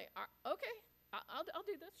 I'm like, okay, I'll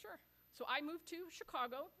do this, sure. So I moved to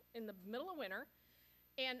Chicago in the middle of winter,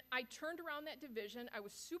 and I turned around that division. I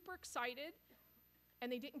was super excited,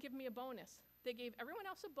 and they didn't give me a bonus. They gave everyone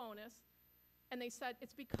else a bonus, and they said,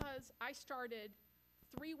 it's because I started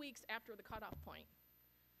 3 weeks after the cutoff point.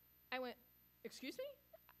 I went, excuse me?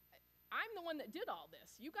 I'm the one that did all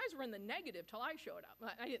this. You guys were in the negative till I showed up.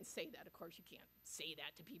 I didn't say that, of course. You can't say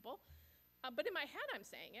that to people. But in my head, I'm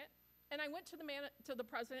saying it. And I went to the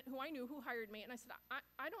president, who I knew, who hired me, and I said,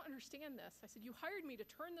 I don't understand this. I said, you hired me to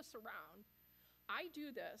turn this around. I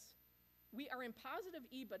do this. We are in positive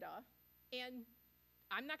EBITDA, and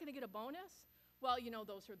I'm not going to get a bonus? Well, you know,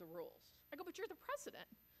 those are the rules. I go, but you're the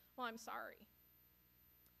president. Well, I'm sorry.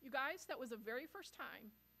 You guys, that was the very first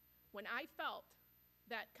time when I felt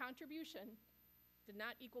that contribution did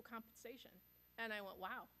not equal compensation. And I went,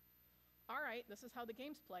 wow, all right, this is how the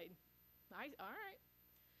game's played. All right.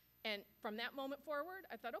 And from that moment forward,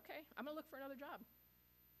 I thought, okay, I'm gonna look for another job.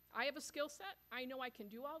 I have a skill set. I know I can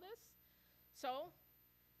do all this. So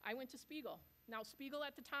I went to Spiegel. Now, Spiegel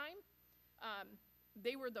at the time,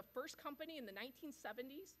 they were the first company in the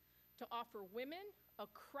 1970s to offer women a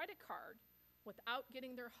credit card without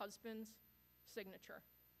getting their husband's signature.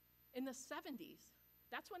 In the 70s,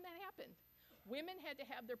 that's when that happened. Women had to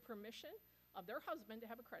have their permission of their husband to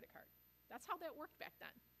have a credit card. That's how that worked back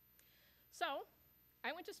then. So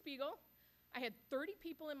I went to Spiegel. I had 30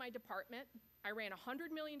 people in my department. I ran a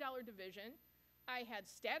 $100 million division. I had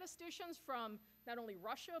statisticians from not only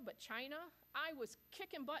Russia, but China. I was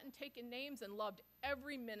kicking butt and taking names and loved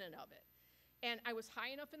every minute of it. And I was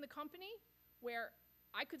high enough in the company where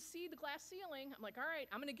I could see the glass ceiling. I'm like, all right,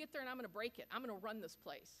 I'm gonna get there and I'm gonna break it. I'm gonna run this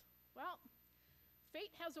place. Well,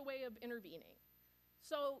 fate has a way of intervening.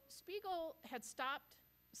 So Spiegel had stopped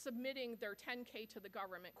submitting their 10K to the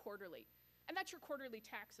government quarterly. And that's your quarterly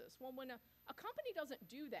taxes. Well, when a company doesn't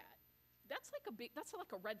do that, that's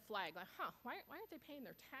like a red flag. Like, why aren't they paying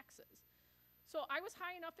their taxes? So I was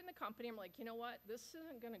high enough in the company. I'm like, you know what? This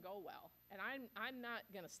isn't going to go well, and I'm not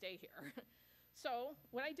going to stay here. So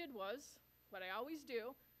what I did was, what I always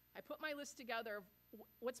do, I put my list together of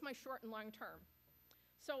what's my short and long term.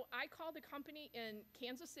 So I called a company in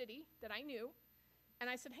Kansas City that I knew, and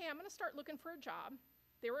I said, hey, I'm going to start looking for a job.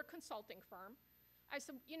 They were a consulting firm. I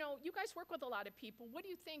said, you know, you guys work with a lot of people. What do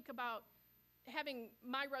you think about having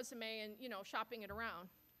my resume and, you know, shopping it around?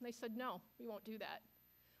 And they said, no, we won't do that.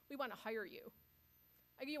 We want to hire you.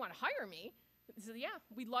 I go, you want to hire me? They said, yeah,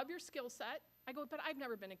 we love your skill set. I go, but I've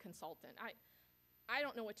never been a consultant. I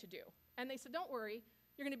don't know what to do. And they said, don't worry.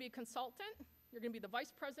 You're going to be a consultant. You're going to be the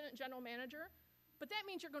vice president, general manager. But that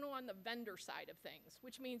means you're going to go on the vendor side of things,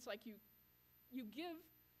 which means like you give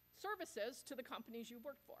services to the companies you've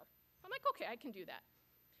worked for. I'm like, okay, I can do that.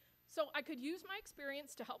 So I could use my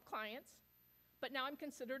experience to help clients, but now I'm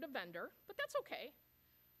considered a vendor, but that's okay.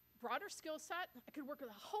 Broader skill set, I could work with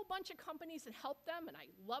a whole bunch of companies and help them, and I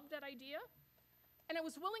loved that idea. And I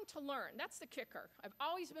was willing to learn. That's the kicker. I've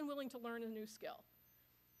always been willing to learn a new skill.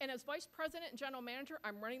 And as vice president and general manager,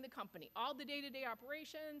 I'm running the company. All the day-to-day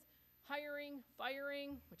operations, hiring,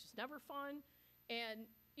 firing, which is never fun, and,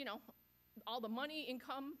 you know, all the money,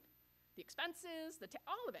 income, the expenses,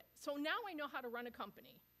 all of it. So now I know how to run a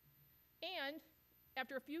company. And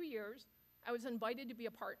after a few years, I was invited to be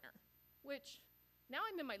a partner, which now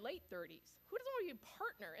I'm in my late 30s. Who doesn't want to be a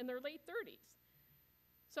partner in their late 30s?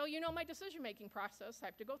 So you know my decision-making process. I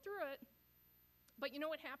have to go through it. But you know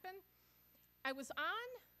what happened? I was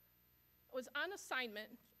on assignment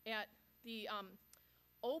at the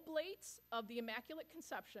Oblates of the Immaculate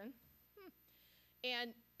Conception,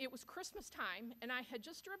 and it was Christmas time, and I had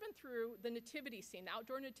just driven through the nativity scene, the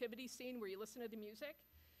outdoor nativity scene where you listen to the music.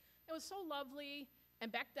 It was so lovely,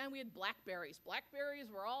 and back then we had Blackberries. Blackberries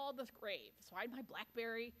were all the rave, so I had my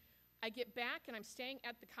Blackberry. I get back, and I'm staying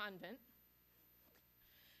at the convent,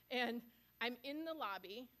 and I'm in the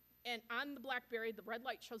lobby, and on the Blackberry, the red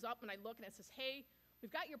light shows up, and I look, and it says, hey,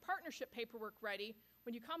 we've got your partnership paperwork ready.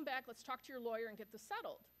 When you come back, let's talk to your lawyer and get this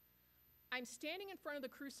settled. I'm standing in front of the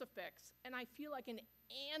crucifix, and I feel like an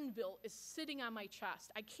anvil is sitting on my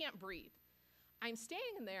chest. I can't breathe. I'm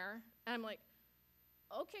standing there, and I'm like,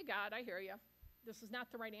 okay, God, I hear you. This is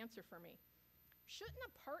not the right answer for me. Shouldn't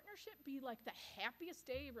a partnership be like the happiest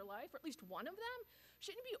day of your life, or at least one of them?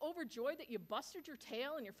 Shouldn't you be overjoyed that you busted your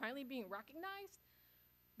tail and you're finally being recognized?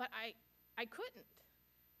 But I couldn't.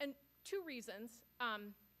 And two reasons.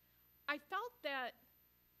 I felt that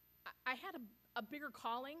I had a bigger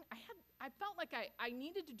calling. I felt like I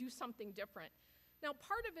needed to do something different. Now,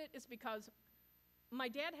 part of it is because my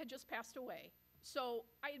dad had just passed away. So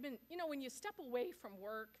I had been, when you step away from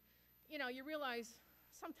work, you realize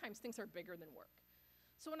sometimes things are bigger than work.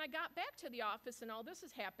 So when I got back to the office and all this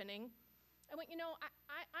is happening, I went,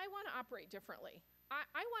 I want to operate differently.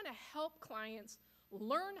 I want to help clients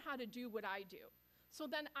learn how to do what I do. So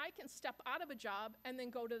then I can step out of a job and then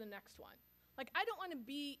go to the next one. Like, I don't want to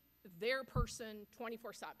be their person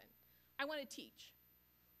 24/7. I want to teach.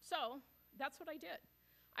 So that's what I did.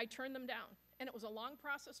 I turned them down. And it was a long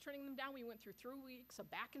process turning them down. We went through 3 weeks of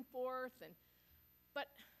back and forth. But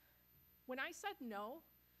when I said no,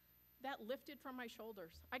 that lifted from my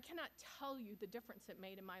shoulders. I cannot tell you the difference it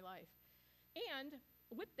made in my life. And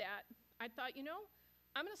with that, I thought,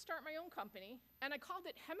 I'm going to start my own company. And I called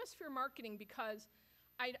it Hemisphere Marketing because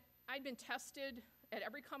I'd been tested at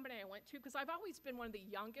every company I went to because I've always been one of the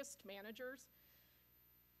youngest managers.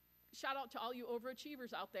 Shout out to all you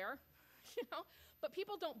overachievers out there, But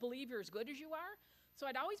people don't believe you're as good as you are. So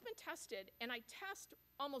I'd always been tested, and I test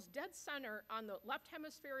almost dead center on the left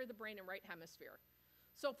hemisphere of the brain and right hemisphere.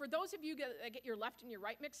 So for those of you that get your left and your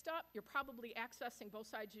right mixed up, you're probably accessing both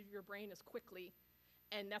sides of your brain as quickly,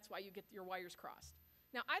 and that's why you get your wires crossed.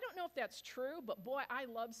 Now, I don't know if that's true, but boy, I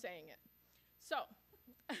love saying it. So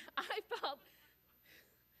I felt,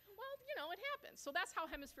 it happens. So that's how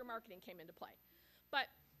Hemisphere Marketing came into play. But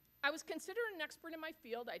I was considered an expert in my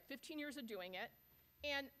field. I had 15 years of doing it.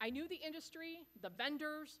 And I knew the industry, the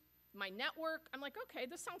vendors, my network. I'm like, okay,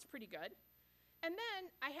 this sounds pretty good. And then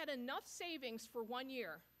I had enough savings for 1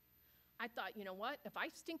 year. I thought, you know what? If I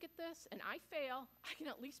stink at this and I fail, I can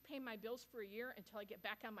at least pay my bills for a year until I get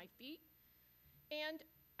back on my feet. And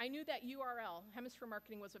I knew that URL, Hemisphere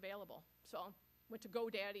Marketing, was available. So went to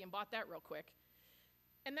GoDaddy and bought that real quick.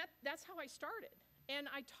 And that's how I started. And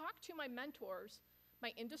I talked to my mentors,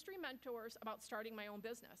 my industry mentors, about starting my own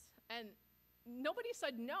business. And nobody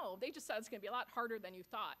said no. They just said it's going to be a lot harder than you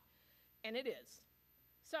thought. And it is.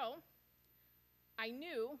 So I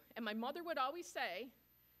knew, and my mother would always say,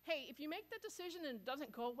 hey, if you make that decision and it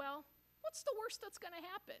doesn't go well, what's the worst that's going to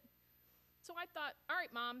happen? So I thought, all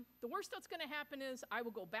right, Mom, the worst that's going to happen is I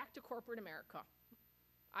will go back to corporate America.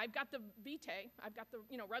 I've got the vitae, I've got the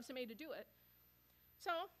resume to do it. So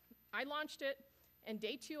I launched it, and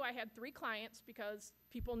day 2 I had 3 clients because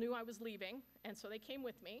people knew I was leaving, and so they came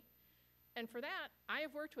with me. And for that, I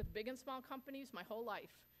have worked with big and small companies my whole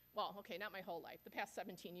life. Well, okay, not my whole life, the past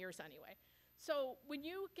 17 years anyway. So when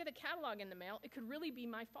you get a catalog in the mail, it could really be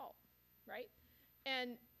my fault, right?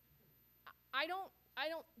 And I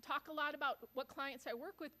don't talk a lot about what clients I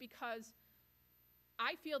work with because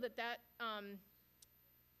I feel that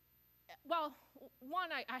well, one,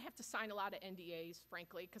 I have to sign a lot of NDAs,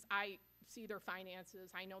 frankly, because I see their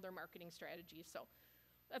finances, I know their marketing strategies, so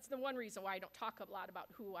that's the one reason why I don't talk a lot about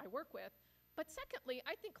who I work with. But secondly,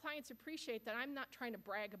 I think clients appreciate that I'm not trying to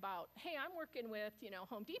brag about, hey, I'm working with,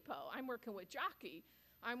 Home Depot, I'm working with Jockey,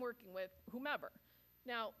 I'm working with whomever.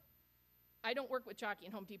 Now, I don't work with Jockey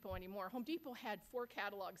and Home Depot anymore. Home Depot had 4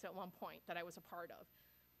 catalogs at one point that I was a part of.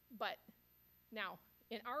 But now,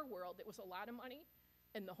 in our world, it was a lot of money.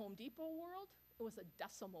 In the Home Depot world, it was a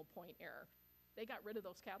decimal point error. They got rid of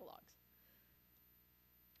those catalogs.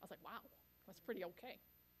 I was like, wow, that's pretty okay.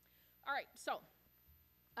 All right, so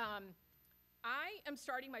I am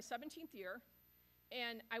starting my 17th year,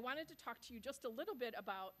 and I wanted to talk to you just a little bit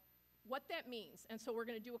about what that means. And so we're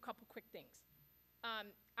going to do a couple quick things.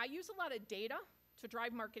 I use a lot of data to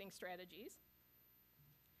drive marketing strategies,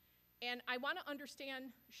 and I want to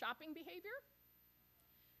understand shopping behavior.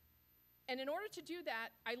 And in order to do that,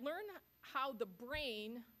 I learn how the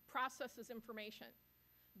brain processes information.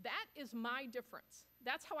 That is my difference.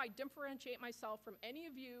 That's how I differentiate myself from any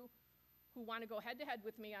of you who want to go head-to-head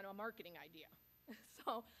with me on a marketing idea.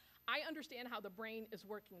 So I understand how the brain is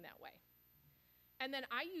working that way. And then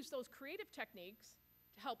I use those creative techniques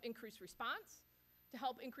to help increase response, to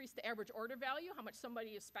help increase the average order value, how much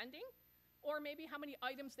somebody is spending, or maybe how many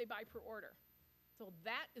items they buy per order. So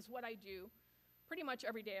that is what I do pretty much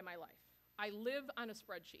every day of my life. I live on a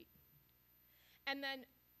spreadsheet. And then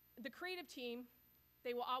the creative team,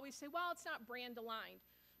 they will always say, well, it's not brand aligned.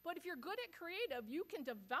 But if you're good at creative, you can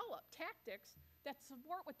develop tactics that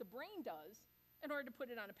support what the brain does in order to put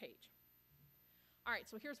it on a page. All right,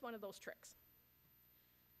 so here's one of those tricks.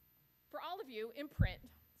 For all of you in print,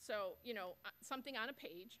 so, something on a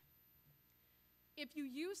page, if you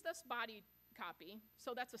use this body copy,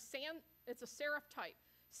 so it's a serif type.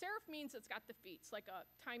 Serif means it's got the feet, it's like a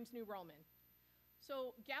Times New Roman.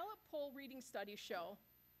 So Gallup poll reading studies show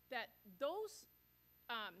that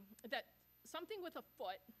that something with a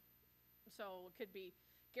foot, so it could be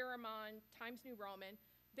Garamond, Times New Roman,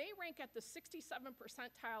 they rank at the 67th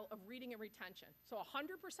percentile of reading and retention. So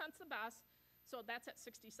 100% is the best, so that's at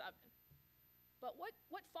 67. But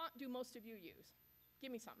what font do most of you use?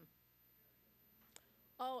 Give me something.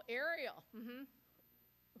 Oh, Arial.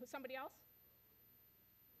 Somebody else?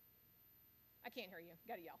 I can't hear you.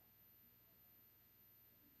 Gotta yell.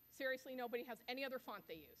 Seriously, nobody has any other font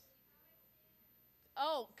they use?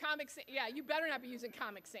 Oh, Comic Sans. Yeah, you better not be using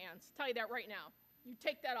Comic Sans. Tell you that right now. You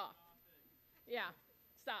take that off. Yeah,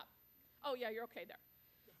 stop. Oh, yeah, you're okay there.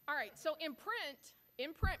 All right, so in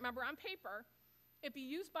print, remember on paper, if you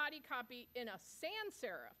use body copy in a sans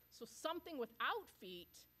serif, so something without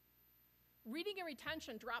feet, reading and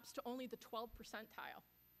retention drops to only the 12th percentile.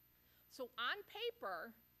 So on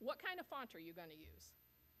paper, what kind of font are you going to use?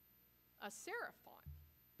 A serif font,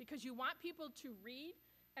 because you want people to read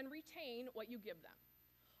and retain what you give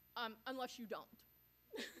them, unless you don't.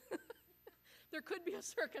 There could be a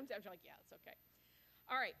circumstance, you're like, yeah, it's okay.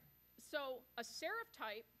 All right, so a serif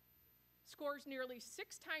type scores nearly 6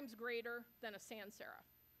 times greater than a sans serif.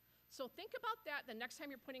 So think about that the next time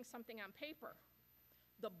you're putting something on paper.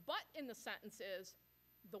 The but in the sentence is,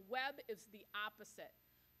 the web is the opposite.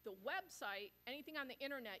 The website, anything on the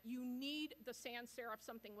internet, you need the sans serif,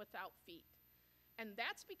 something without feet. And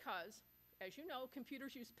that's because, as you know,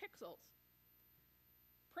 computers use pixels.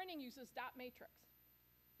 Printing uses dot matrix.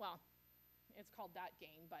 Well, it's called dot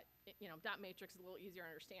gain, but dot matrix is a little easier to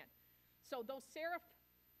understand. So those serif,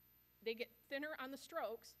 they get thinner on the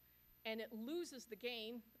strokes, and it loses the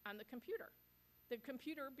gain on the computer. The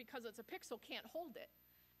computer, because it's a pixel, can't hold it.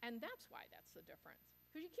 And that's why that's the difference,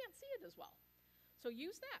 because you can't see it as well. So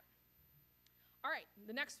use that. All right,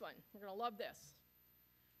 the next one. You're going to love this.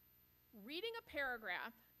 Reading a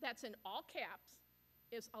paragraph that's in all caps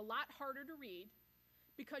is a lot harder to read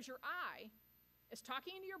because your eye is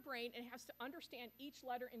talking into your brain and has to understand each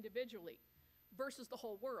letter individually versus the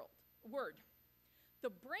whole word. The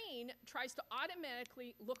brain tries to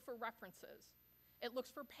automatically look for references. It looks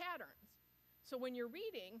for patterns. So when you're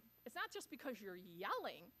reading, it's not just because you're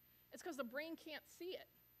yelling, it's because the brain can't see it.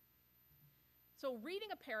 So reading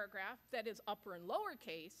a paragraph that is upper and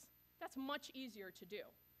lowercase, that's much easier to do.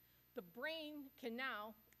 The brain can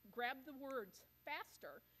now grab the words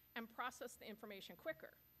faster and process the information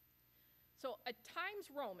quicker. So a Times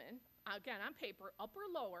Roman, again on paper, upper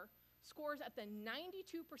lower, scores at the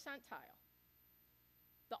 92 percentile.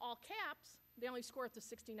 The all caps, they only score at the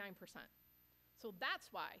 69%. So that's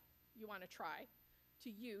why you want to try to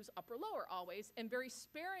use upper lower always, and very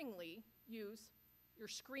sparingly use your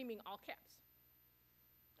screaming all caps.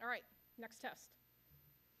 All right, next test.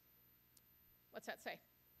 What's that say?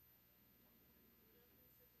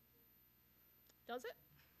 Does it?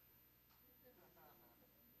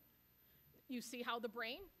 You see how the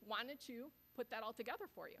brain wanted to put that all together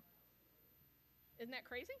for you. Isn't that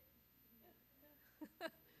crazy?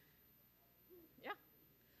 Yeah.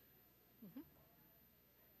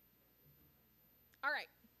 All right,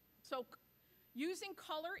 so using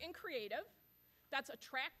color in creative, that's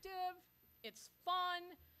attractive, it's fun,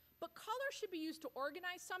 but color should be used to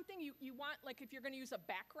organize something. You want, like if you're going to use a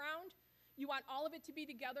background, you want all of it to be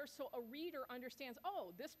together so a reader understands,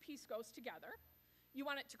 oh, this piece goes together. You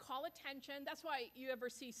want it to call attention. That's why you ever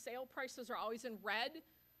see sale prices are always in red.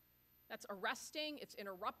 That's arresting, it's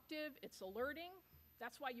interruptive, it's alerting.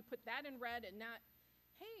 That's why you put that in red and not,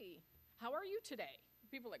 hey, how are you today?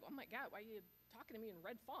 People are like, oh my God, why are you talking to me in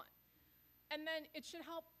red font? And then it should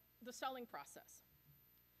help the selling process.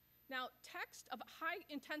 Now, text of high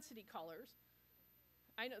intensity colors,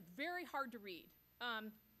 I know, very hard to read.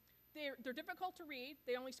 They're difficult to read.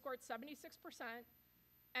 They only scored 76%.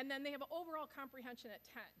 And then they have an overall comprehension at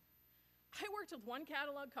 10. I worked with one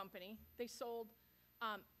catalog company. They sold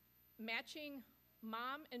matching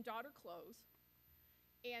mom and daughter clothes.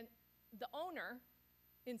 And the owner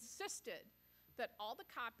insisted that all the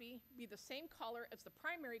copy be the same color as the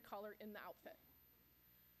primary color in the outfit.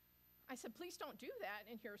 I said, please don't do that,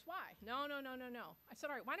 and here's why. No. I said,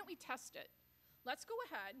 all right, why don't we test it? Let's go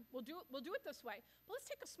ahead, we'll do it this way, but let's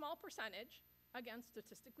take a small percentage, again,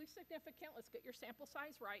 statistically significant, let's get your sample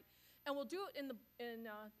size right, and we'll do it in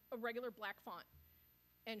a regular black font.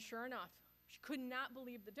 And sure enough, she could not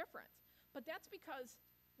believe the difference. But that's because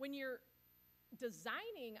when you're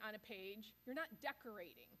designing on a page, you're not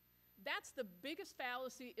decorating. That's the biggest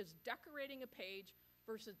fallacy, is decorating a page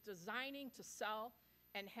versus designing to sell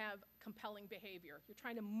and have compelling behavior. You're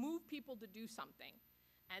trying to move people to do something.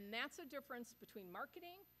 And that's a difference between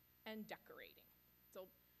marketing and decorating. So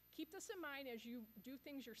keep this in mind as you do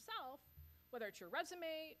things yourself, whether it's your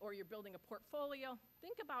resume or you're building a portfolio.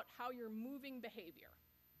 Think about how you're moving behavior.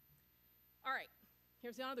 All right,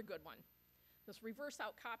 here's another good one. This reverse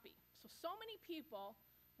out copy. So many people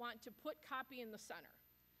want to put copy in the center.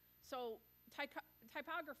 So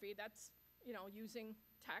typography, that's, using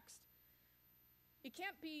text. It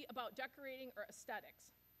can't be about decorating or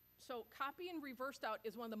aesthetics. So copy and reversed out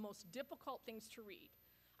is one of the most difficult things to read.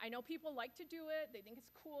 I know people like to do it, they think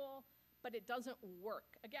it's cool, but it doesn't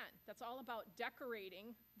work. Again, that's all about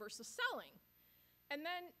decorating versus selling. And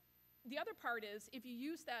then the other part is, if you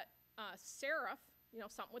use that serif,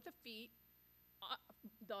 something with the feet,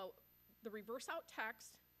 the reverse out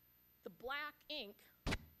text, the black ink,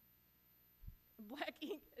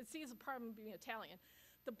 see, it's a problem of being Italian.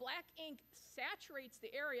 The black ink saturates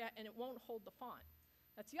the area and it won't hold the font.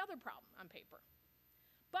 That's the other problem on paper.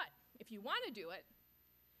 But if you want to do it,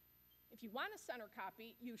 if you want a center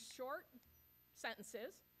copy, use short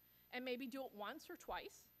sentences and maybe do it once or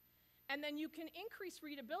twice. And then you can increase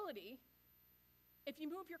readability if you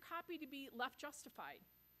move your copy to be left justified,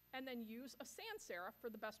 and then use a sans serif for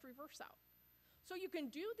the best reverse out. So you can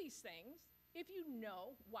do these things if you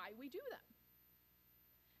know why we do them.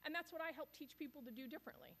 And that's what I help teach people to do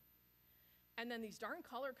differently. And then these darn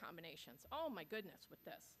color combinations. Oh my goodness with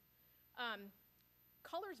this.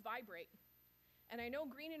 Colors vibrate. And I know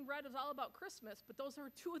green and red is all about Christmas, but those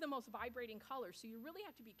are two of the most vibrating colors, so you really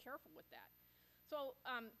have to be careful with that. So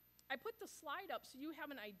I put the slide up so you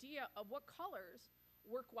have an idea of what colors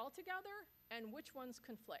work well together and which ones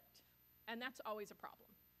conflict. And that's always a problem.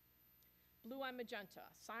 Blue on magenta.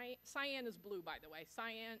 Cyan is blue, by the way.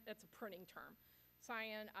 Cyan, that's a printing term.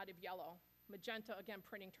 Cyan out of yellow. Magenta, again,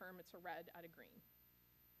 printing term, it's a red out of green.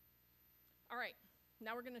 All right,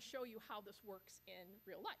 now we're gonna show you how this works in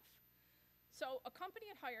real life. So a company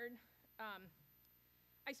had hired,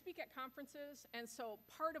 I speak at conferences, and so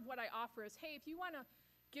part of what I offer is, hey, if you wanna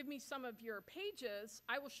give me some of your pages,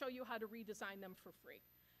 I will show you how to redesign them for free.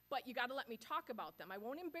 But you gotta let me talk about them. I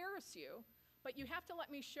won't embarrass you, but you have to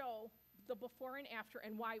let me show the before and after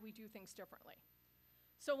and why we do things differently.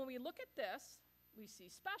 So when we look at this, we see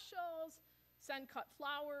specials, send cut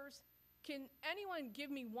flowers. Can anyone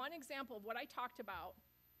give me one example of what I talked about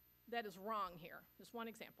that is wrong here? Just one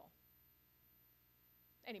example.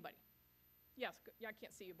 Anybody? Yes, yeah, I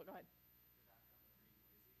can't see you, but go ahead.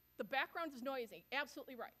 The background is noisy,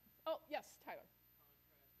 absolutely right. Oh, yes, Tyler.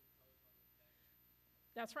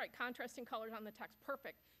 That's right, contrasting colors on the text,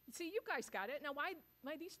 perfect. See, you guys got it. Now, why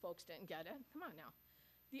these folks didn't get it? Come on now.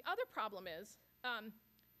 The other problem is,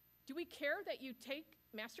 do we care that you take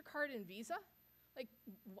MasterCard and Visa? Like,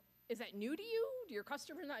 is that new to you? Do your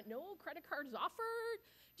customers not know credit card is offered?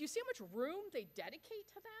 Do you see how much room they dedicate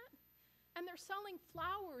to that? And they're selling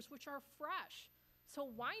flowers, which are fresh. So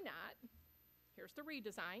why not, here's the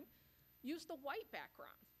redesign, use the white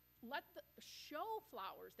background. Show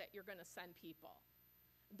flowers that you're gonna send people.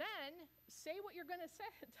 Then say what you're gonna say,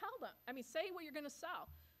 say what you're gonna sell.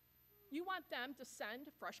 You want them to send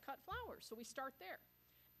fresh cut flowers, so we start there.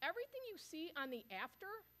 Everything you see on the after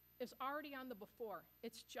is already on the before.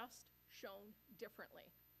 It's just shown differently.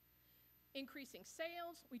 Increasing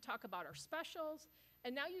sales, we talk about our specials,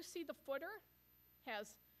 and now you see the footer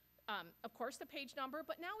has, of course, the page number,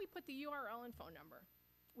 but now we put the URL and phone number.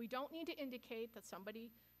 We don't need to indicate that somebody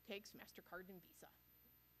takes MasterCard and Visa.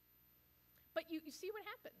 But you see what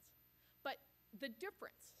happens. But the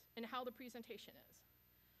difference in how the presentation is.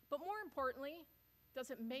 But more importantly, does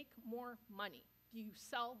it make more money? Do you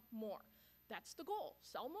sell more? That's the goal,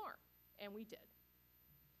 sell more, and we did.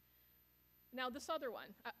 Now this other one,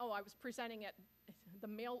 I was presenting at the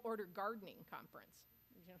mail order gardening conference.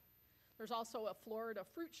 There's also a Florida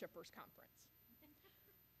fruit shippers conference.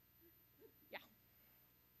 Yeah,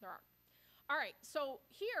 there are. All right, so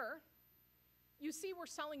here you see we're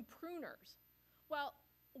selling pruners. Well,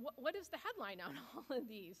 what is the headline on all of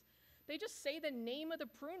these? They just say the name of the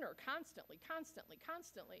pruner constantly, constantly,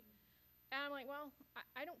 constantly. And I'm like, well,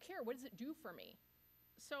 I don't care. What does it do for me?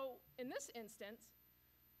 So in this instance,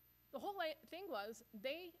 the whole thing was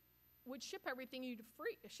they would ship everything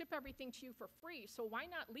to you for free. So why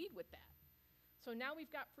not lead with that? So now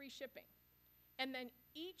we've got free shipping. And then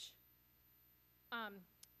each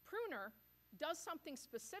pruner does something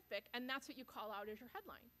specific, and that's what you call out as your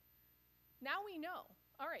headline. Now we know,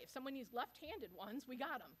 all right, if someone needs left-handed ones, we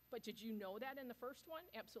got them. But did you know that in the first one?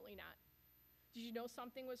 Absolutely not. Did you know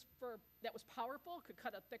something that was powerful, could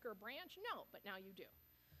cut a thicker branch? No, but now you do.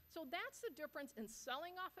 So that's the difference in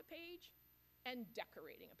selling off a page and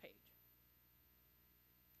decorating a page.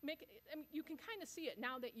 You can kind of see it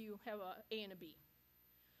now that you have a A and a B.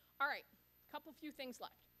 All right, few things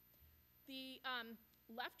left. The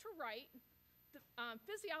left to right, the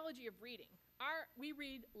physiology of reading. We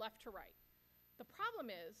read left to right. The problem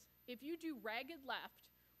is, if you do ragged left,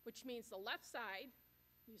 which means the left side,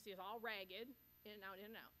 you see it's all ragged, in and out,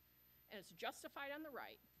 and it's justified on the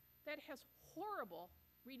right, that has horrible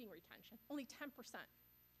reading retention, only 10%.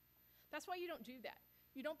 That's why you don't do that.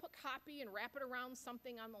 You don't put copy and wrap it around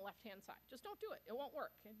something on the left-hand side. Just don't do it. It won't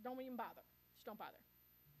work. Don't even bother. Just don't bother.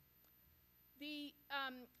 The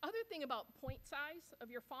other thing about point size of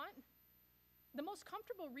your font, the most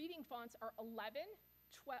comfortable reading fonts are 11,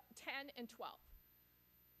 10, and 12.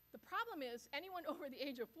 The problem is anyone over the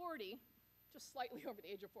age of 40, just slightly over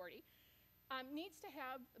the age of 40, needs to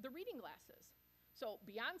have the reading glasses. So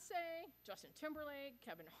Beyonce, Justin Timberlake,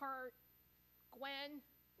 Kevin Hart, Gwen.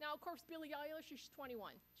 Now, of course, Billie Eilish, she's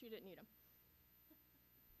 21. She didn't need them.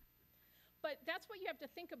 But that's what you have to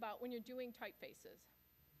think about when you're doing typefaces.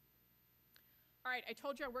 All right, I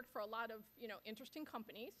told you I worked for a lot of, interesting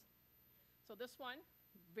companies. So this one,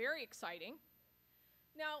 very exciting.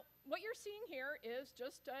 Now, what you're seeing here is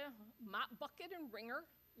just a mop bucket and wringer,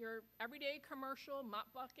 your everyday commercial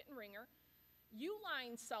mop bucket and wringer.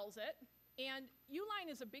 Uline sells it, and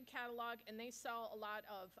Uline is a big catalog, and they sell a lot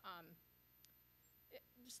of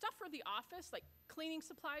stuff for the office, like cleaning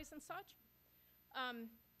supplies and such.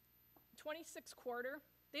 26 quarter,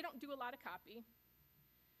 they don't do a lot of copy.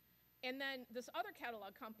 And then this other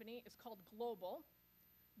catalog company is called Global.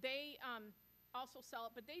 They also sell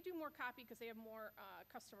it, but they do more copy because they have more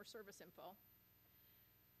customer service info.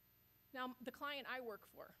 Now, the client I work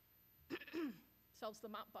for sells the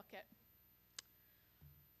mop bucket.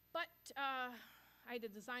 But I had to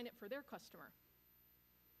design it for their customer.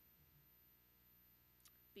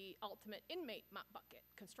 The ultimate inmate mop bucket.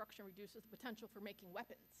 Construction reduces the potential for making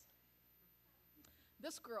weapons.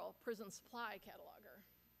 This girl, prison supply cataloger.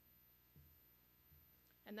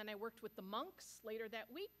 And then I worked with the monks later that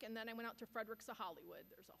week, and then I went out to Fredericks of Hollywood.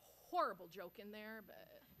 There's a horrible joke in there,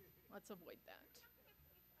 but let's avoid that.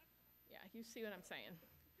 Yeah, you see what I'm saying.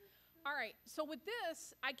 All right, so with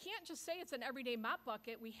this, I can't just say it's an everyday mop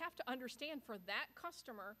bucket. We have to understand for that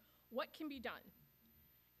customer what can be done.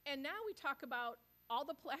 And now we talk about all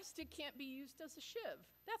the plastic can't be used as a shiv.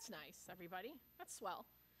 That's nice, everybody. That's swell.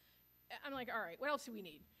 I'm like, all right, what else do we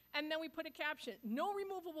need? And then we put a caption, no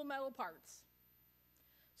removable metal parts.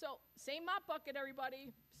 So same mop bucket, everybody.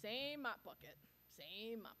 Same mop bucket.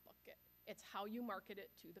 Same mop bucket. It's how you market it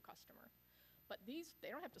to the customer. But these, they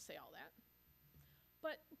don't have to say all that.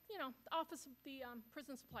 But, the office of the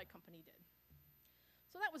prison supply company did.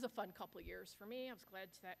 So that was a fun couple of years for me. I was glad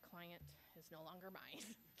that client is no longer mine.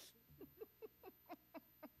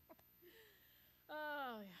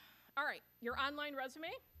 Oh, yeah. All right, your online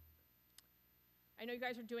resume. I know you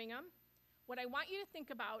guys are doing them. What I want you to think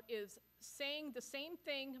about is saying the same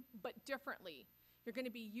thing but differently. You're going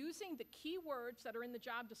to be using the keywords that are in the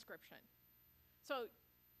job description. So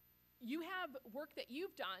you have work that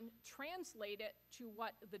you've done, translate it to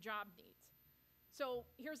what the job needs. So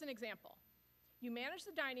here's an example. You manage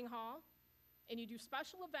the dining hall, and you do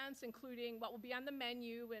special events, including what will be on the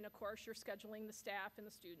menu, and of course, you're scheduling the staff and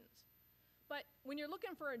the students. But when you're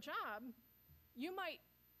looking for a job, you might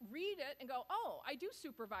read it and go, oh, I do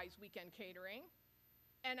supervise weekend catering,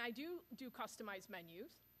 and I do customized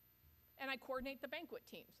menus, and I coordinate the banquet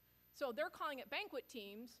teams. So they're calling it banquet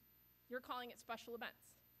teams, you're calling it special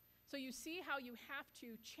events. So you see how you have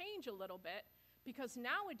to change a little bit, because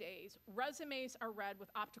nowadays, resumes are read with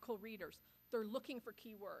optical readers. They're looking for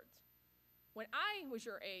keywords. When I was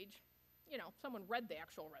your age, someone read the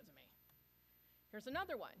actual resume. Here's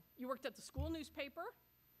another one. You worked at the school newspaper,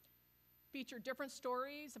 featured different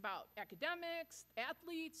stories about academics,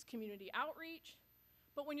 athletes, community outreach.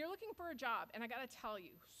 But when you're looking for a job, and I gotta tell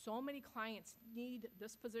you, so many clients need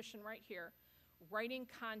this position right here, writing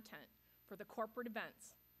content for the corporate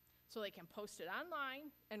events so they can post it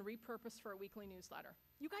online and repurpose for a weekly newsletter.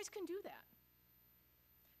 You guys can do that.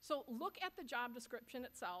 So look at the job description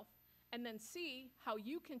itself and then see how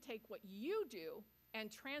you can take what you do and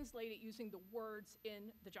translate it using the words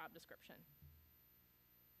in the job description.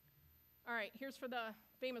 All right, here's for the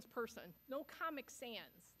famous person. No Comic Sans,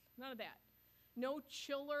 none of that. No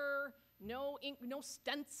chiller, no ink, no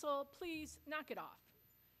stencil, please knock it off.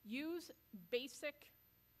 Use basic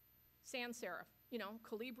sans serif.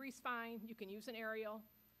 Calibri's fine, you can use an Arial.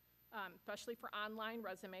 especially for online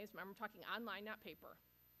resumes. Remember, I'm talking online, not paper.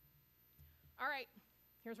 All right,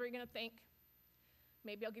 here's where you're going to think.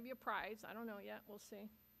 Maybe I'll give you a prize. I don't know yet. We'll see.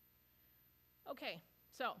 Okay,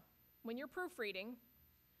 so when you're proofreading,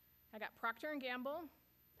 I got Procter & Gamble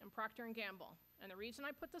and Procter & Gamble. And the reason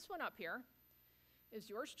I put this one up here is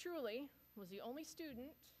yours truly was the only student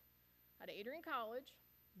at Adrian College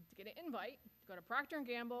to get an invite to go to Procter &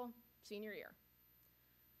 Gamble senior year.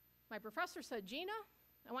 My professor said, Gina,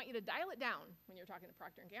 I want you to dial it down when you're talking to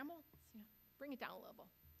Procter & Gamble. So, yeah, bring it down a level.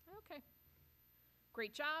 Okay.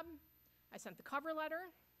 Great job. I sent the cover letter.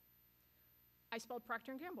 I spelled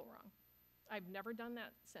Procter & Gamble wrong. I've never done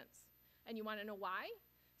that since. And you want to know why?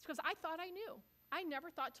 It's because I thought I knew. I never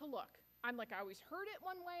thought to look. I'm like, I always heard it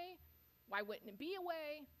one way. Why wouldn't it be a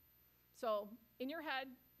way? So in your head,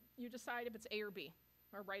 you decide if it's A or B,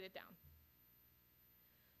 or write it down.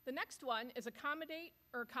 The next one is accommodate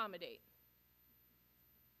or accommodate.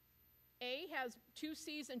 A has 2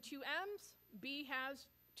 C's and 2 M's. B has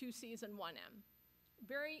 2 C's and 1 M.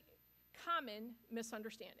 Very common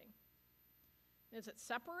misunderstanding. Is it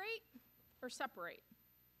separate or separate?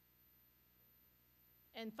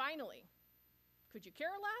 And finally, could you care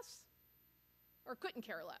less or couldn't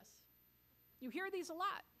care less? You hear these a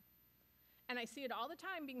lot. And I see it all the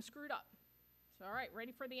time being screwed up. So, all right,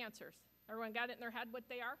 ready for the answers. Everyone got it in their head what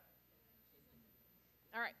they are?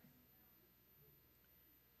 All right.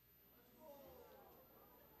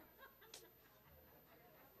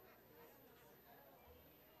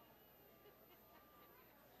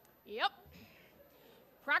 Yep.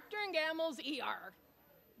 Procter & Gamble's ER.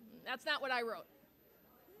 That's not what I wrote.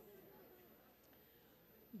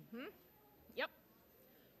 Yep.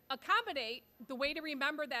 Accommodate, the way to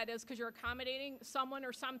remember that is because you're accommodating someone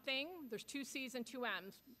or something. There's 2 C's and 2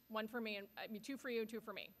 M's. 1 for me, and 2 for you and 2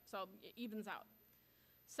 for me. So it evens out.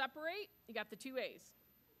 Separate, you got the 2 A's.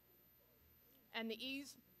 And the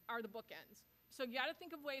E's are the bookends. So you got to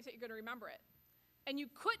think of ways that you're going to remember it. And you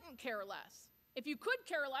couldn't care less. If you could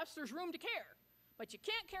care less, there's room to care. But you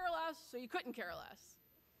can't care less, so you couldn't care less.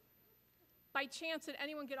 By chance, did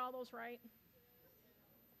anyone get all those right?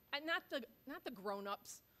 And not the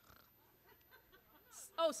grown-ups.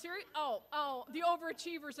 Oh, serious? Oh, the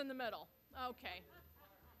overachievers in the middle. Okay.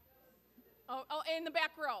 Oh, in the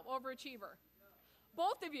back row, overachiever.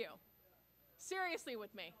 Both of you. Seriously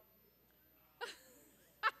with me.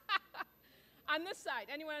 On this side,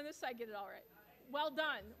 anyone on this side get it all right? Well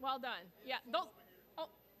done, well done. Yeah, those,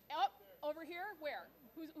 over here, where?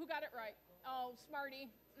 Who got it right? Oh, smarty,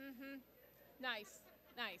 nice,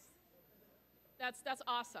 nice. That's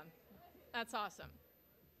awesome, that's awesome.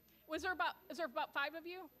 Is there about 5 of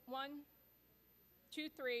you? 1, 2,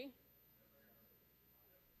 3.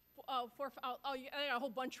 Oh, 4, you got a whole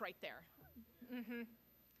bunch right there.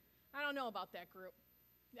 I don't know about that group.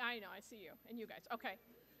 I know, I see you, and you guys. Okay,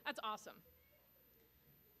 that's awesome.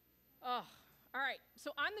 Oh, all right,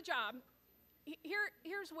 so on the job,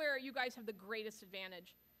 here's where you guys have the greatest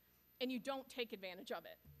advantage, and you don't take advantage of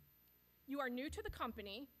it. You are new to the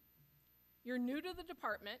company, you're new to the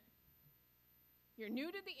department, you're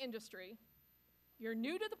new to the industry, you're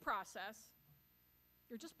new to the process,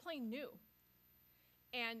 you're just plain new.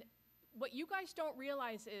 And what you guys don't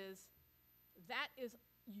realize is that is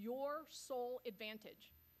your sole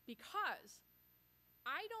advantage, because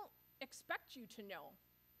I don't expect you to know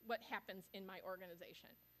what happens in my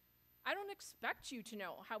organization. I don't expect you to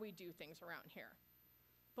know how we do things around here.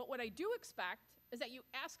 But what I do expect is that you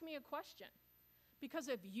ask me a question. Because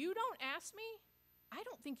if you don't ask me, I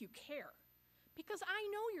don't think you care. Because I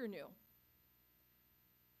know you're new.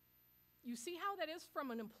 You see how that is from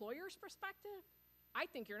an employer's perspective? I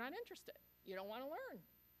think you're not interested. You don't want to learn.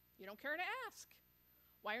 You don't care to ask.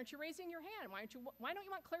 Why aren't you raising your hand? Why don't you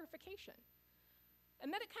want clarification?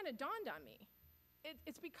 And then it kind of dawned on me.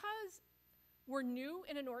 It's because we're new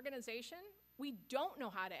in an organization, we don't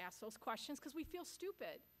know how to ask those questions because we feel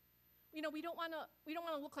stupid. You know, we don't want to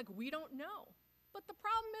look like we don't know. But the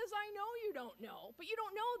problem is I know you don't know, but you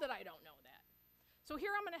don't know that I don't know that. So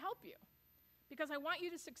here I'm going to help you because I want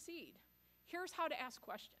you to succeed. Here's how to ask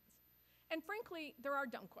questions. And frankly, there are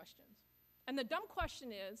dumb questions. And the dumb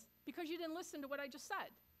question is because you didn't listen to what I just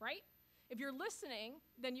said, right? If you're listening,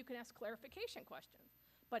 then you can ask clarification questions.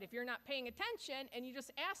 But if you're not paying attention and you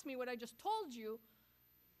just ask me what I just told you,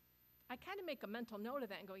 I kind of make a mental note of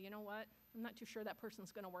that and go, you know what? I'm not too sure that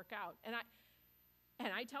person's going to work out. And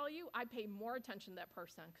I tell you, I pay more attention to that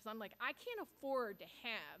person because I'm like, I can't afford to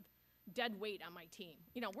have dead weight on my team.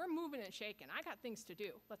 You know, we're moving and shaking. I got things to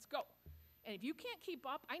do. Let's go. And if you can't keep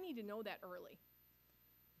up, I need to know that early.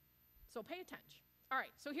 So pay attention. All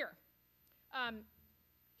right, so here's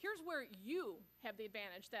where you have the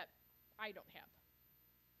advantage that I don't have.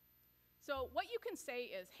 So what you can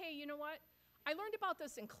say is, hey, you know what? I learned about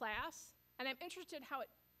this in class, and I'm interested how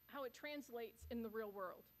it translates in the real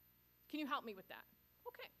world. Can you help me with that?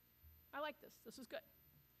 Okay, I like this. This is good.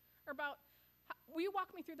 Or about, will you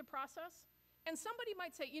walk me through the process? And somebody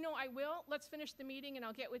might say, you know, I will. Let's finish the meeting, and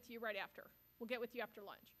I'll get with you right after. We'll get with you after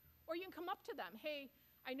lunch. Or you can come up to them. Hey,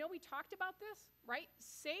 I know we talked about this, right?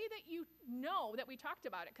 Say that you know that we talked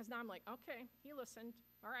about it, because now I'm like, okay, he listened.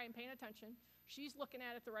 All right, I'm paying attention. She's looking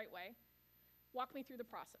at it the right way. Walk me through the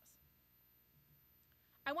process.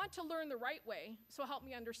 I want to learn the right way, so help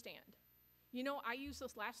me understand. You know, I used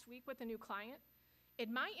this last week with a new client.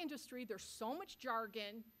 In my industry, there's so much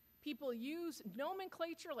jargon. People use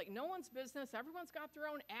nomenclature like no one's business. Everyone's got their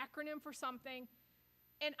own acronym for something.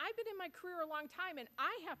 And I've been in my career a long time, and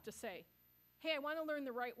I have to say, hey, I want to learn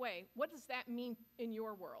the right way. What does that mean in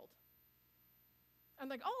your world? I'm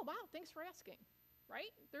like, oh, wow, thanks for asking,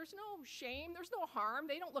 right? There's no shame. There's no harm.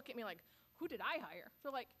 They don't look at me like, who did I hire?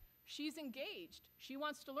 They're like, she's engaged. She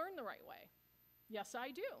wants to learn the right way. Yes,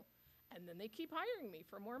 I do. And then they keep hiring me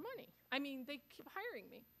for more money. I mean, they keep hiring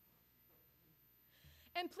me.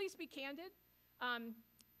 And please be candid.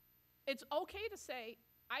 It's okay to say,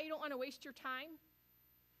 I don't want to waste your time.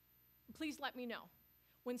 Please let me know.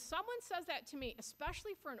 When someone says that to me,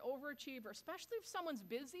 especially for an overachiever, especially if someone's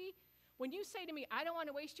busy, when you say to me, I don't want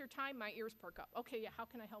to waste your time, my ears perk up. Okay, yeah, how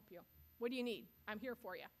can I help you? What do you need? I'm here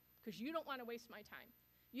for you, because you don't want to waste my time.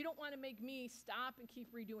 You don't want to make me stop and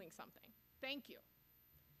keep redoing something. Thank you.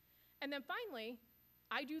 And then finally,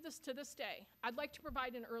 I do this to this day. I'd like to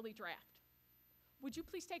provide an early draft. Would you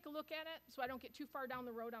please take a look at it so I don't get too far down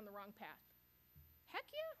the road on the wrong path? Heck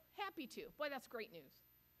yeah, happy to. Boy, that's great news.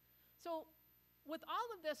 So with all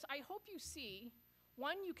of this, I hope you see,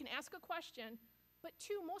 one, you can ask a question, but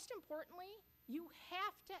two, most importantly, you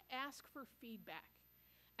have to ask for feedback.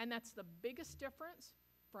 And that's the biggest difference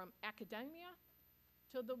from academia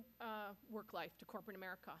to the work life, to corporate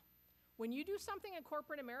America. When you do something in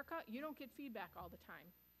corporate America, you don't get feedback all the time.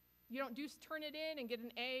 You don't turn it in and get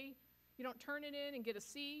an A. You don't turn it in and get a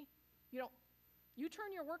C. You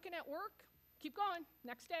turn your work in at work, keep going,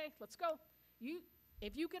 next day, let's go.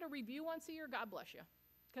 If you get a review once a year, God bless you,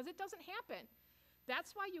 because it doesn't happen.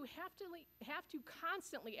 That's why you have to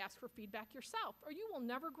constantly ask for feedback yourself, or you will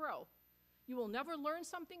never grow. You will never learn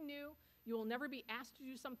something new. You will never be asked to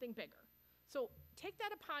do something bigger. So take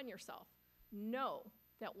that upon yourself. Know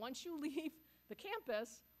that once you leave the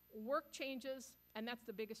campus, work changes, and that's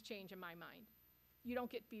the biggest change in my mind. You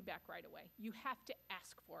don't get feedback right away. You have to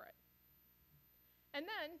ask for it. And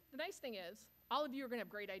then the nice thing is, all of you are going to have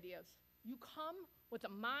great ideas. You come with a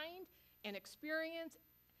mind and experience,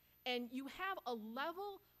 and you have a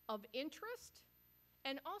level of interest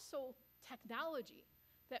and also technology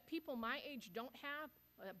that people my age don't have,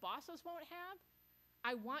 that bosses won't have.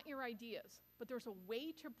 I want your ideas, but there's a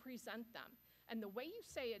way to present them. And the way you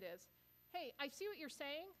say it is, hey, I see what you're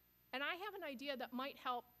saying, and I have an idea that might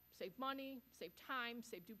help save money, save time,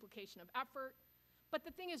 save duplication of effort. But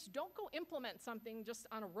the thing is, don't go implement something just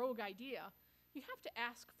on a rogue idea. You have to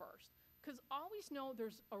ask first, because always know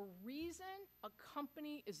there's a reason a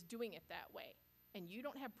company is doing it that way, and you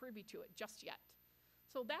don't have privy to it just yet.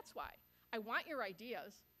 So that's why I want your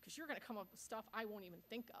ideas, because you're going to come up with stuff I won't even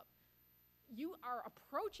think of. You are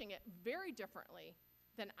approaching it very differently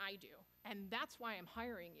than I do, and that's why I'm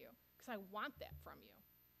hiring you, because I want that from you.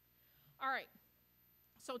 All right,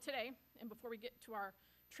 so today, and before we get to our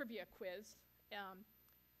trivia quiz,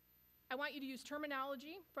 I want you to use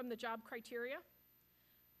terminology from the job criteria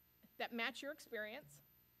that match your experience.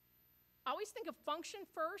 Always think of function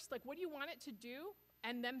first, like what do you want it to do,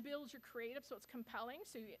 and then build your creative so it's compelling,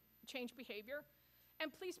 so you change behavior.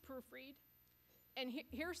 And please proofread. And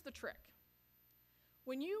here's the trick.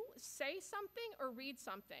 When you say something or read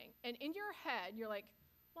something, and in your head you're like,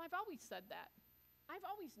 well, I've always said that. I've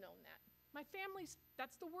always known that. My family's,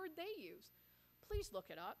 that's the word they use. Please look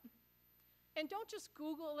it up. And don't just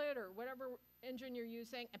Google it or whatever engine you're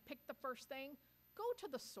using and pick the first thing. Go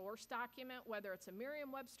to the source document, whether it's a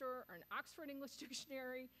Merriam-Webster or an Oxford English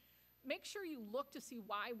Dictionary. Make sure you look to see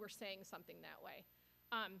why we're saying something that way.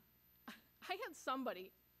 I had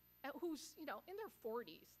somebody who's, in their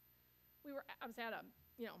 40s. I was at a,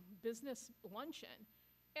 business luncheon,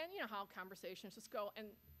 and how conversations just go, and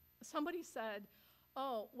somebody said,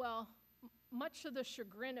 oh, well, much to the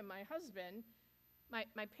chagrin of my husband,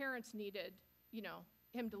 my parents needed,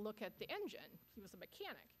 him to look at the engine. He was a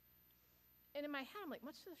mechanic. And in my head, I'm like,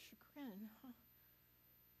 much to the chagrin,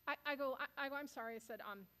 huh? I go, I'm sorry. I said,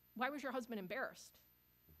 why was your husband embarrassed?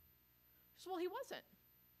 She said, well, he wasn't.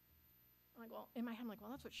 I'm like, well, in my head, I'm like, well,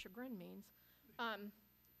 that's what chagrin means.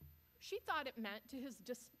 She thought it meant to his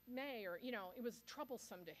dismay, or, it was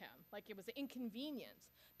troublesome to him, like it was an inconvenience.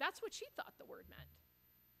 That's what she thought the word meant.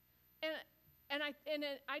 And I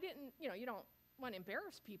didn't, you don't want to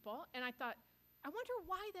embarrass people. And I thought, I wonder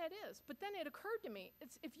why that is. But then it occurred to me,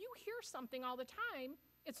 if you hear something all the time,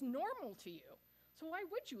 it's normal to you. So why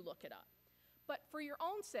would you look it up? But for your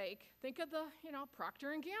own sake, think of the, Procter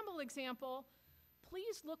 & Gamble example.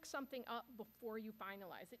 Please look something up before you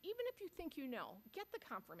finalize it. Even if you think you know, get the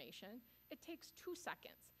confirmation. It takes 2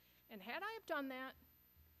 seconds. And had I have done that,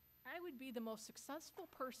 I would be the most successful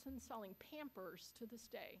person selling Pampers to this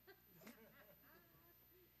day.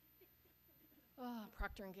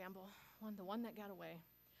 Procter & Gamble, the one that got away.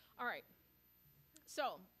 All right.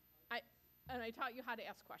 So, I taught you how to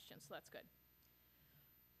ask questions, so that's good.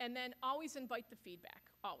 And then always invite the feedback,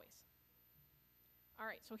 always. All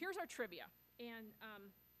right, so here's our trivia. And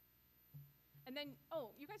then,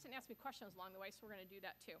 you guys didn't ask me questions along the way, so we're going to do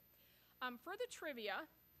that too. For the trivia,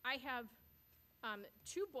 I have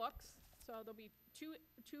 2 books, so there'll be two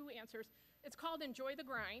answers. It's called Enjoy the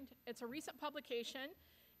Grind. It's a recent publication,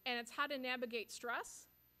 and it's how to navigate stress,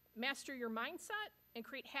 master your mindset, and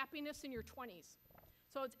create happiness in your 20s.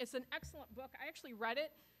 So it's an excellent book. I actually read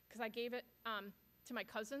it because I gave it to my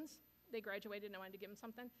cousins. They graduated, and I wanted to give them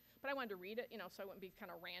something. But I wanted to read it, so I wouldn't be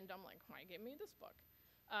kind of random, like, why give me this book?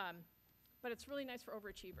 But it's really nice for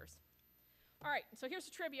overachievers. All right, so here's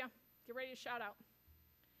the trivia. Get ready to shout out.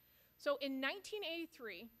 So in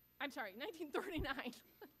 1939,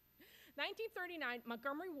 1939,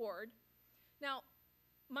 Montgomery Ward. Now,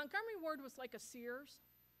 Montgomery Ward was like a Sears,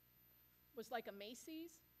 was like a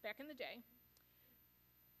Macy's back in the day.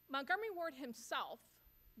 Montgomery Ward himself,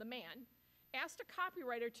 the man, asked a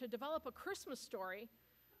copywriter to develop a Christmas story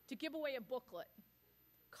to give away a booklet.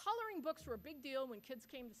 Coloring books were a big deal when kids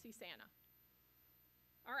came to see Santa.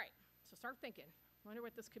 All right, so start thinking. Wonder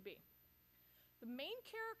what this could be. The main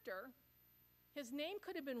character, his name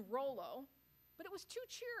could have been Rollo, but it was too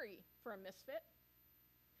cheery for a misfit.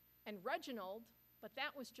 And Reginald, but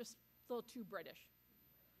that was just a little too British.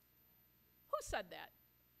 Who said that?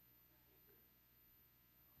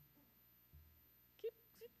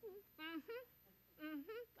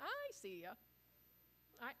 I see ya.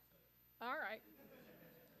 All right.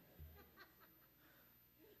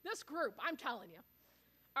 This group, I'm telling you.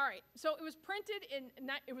 All right, so it was reprinted in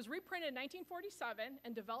 1947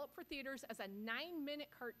 and developed for theaters as a 9-minute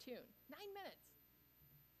cartoon. 9 minutes.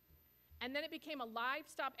 And then it became a live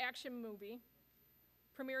stop action movie,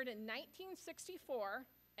 premiered in 1964,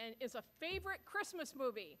 and is a favorite Christmas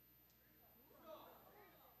movie.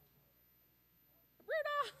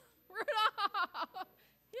 Rudolph!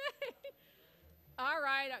 Yay! All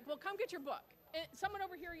right, well, come get your book. And someone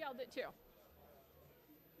over here yelled it too.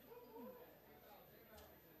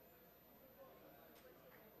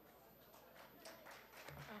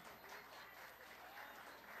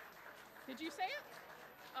 Did you say it?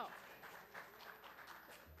 Oh.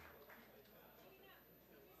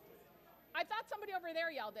 I thought somebody over there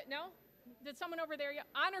yelled it. No? Did someone over there yell?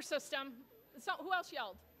 Honor system. Who else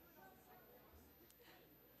yelled?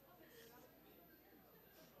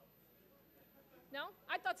 No?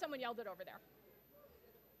 I thought someone yelled it over there.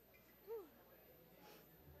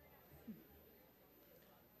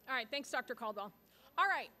 All right, thanks, Dr. Caldwell. All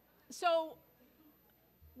right, so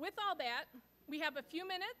with all that, we have a few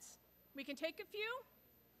minutes. We can take a few.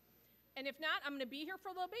 And if not, I'm going to be here for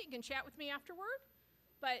a little bit. You can chat with me afterward.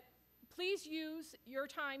 But please use your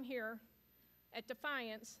time here at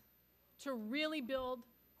Defiance to really build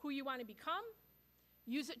who you want to become.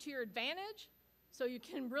 Use it to your advantage so you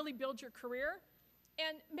can really build your career.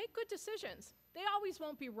 And make good decisions. They always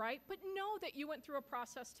won't be right, but know that you went through a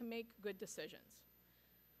process to make good decisions.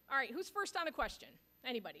 All right, who's first on a question?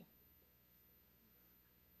 Anybody?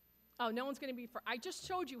 Oh, no one's going to be first. I just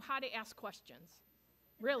showed you how to ask questions.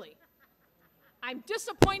 Really. I'm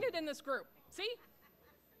disappointed in this group. See?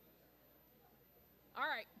 All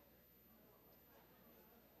right.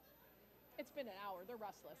 It's been an hour. They're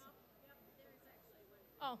restless.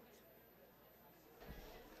 Oh.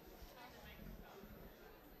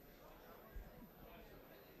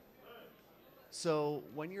 So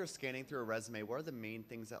when you're scanning through a resume, what are the main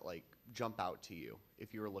things that jump out to you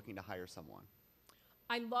if you were looking to hire someone?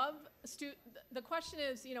 I love the question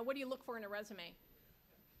is, what do you look for in a resume?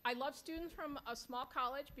 I love students from a small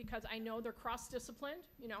college because I know they're cross-disciplined.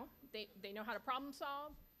 They know how to problem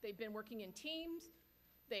solve. They've been working in teams.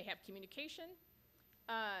 They have communication.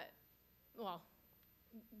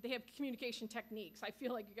 They have communication techniques. I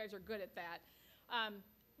feel like you guys are good at that.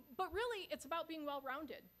 But really, it's about being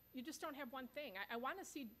well-rounded. You just don't have one thing. I want to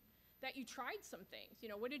see that you tried some things.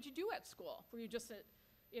 What did you do at school? Were you just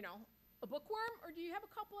You know, a bookworm, or do you have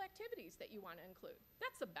a couple activities that you want to include?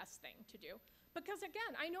 That's the best thing to do. Because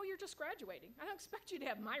again, I know you're just graduating. I don't expect you to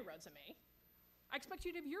have my resume. I expect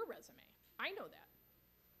you to have your resume. I know that.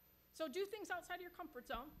 So do things outside of your comfort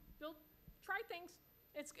zone. Try things.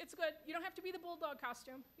 It's good. You don't have to be the bulldog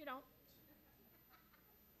costume. You don't.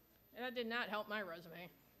 And that did not help my resume.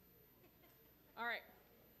 All right.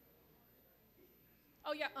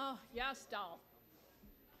 Oh, yeah. Oh, yes, doll.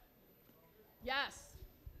 Yes.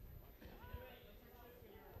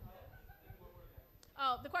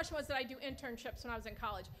 Oh, the question was, did I do internships when I was in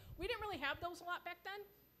college? We didn't really have those a lot back then.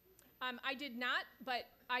 I did not, but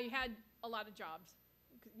I had a lot of jobs.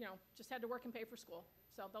 You know, just had to work and pay for school.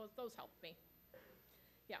 So those helped me.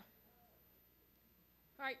 Yeah.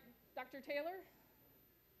 All right, Dr. Taylor.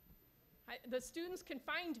 The students can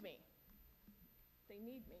find me. They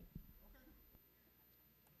need me.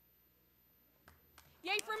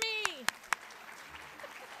 Yay for me!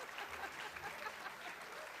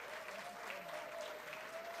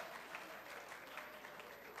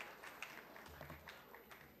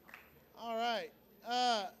 All right.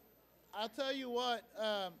 I'll tell you what.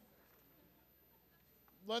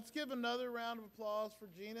 Let's give another round of applause for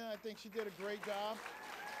Gina. I think she did a great job.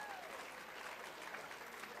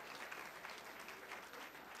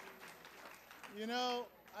 You know,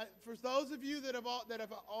 for those of you that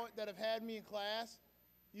have had me in class,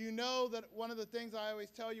 you know that one of the things I always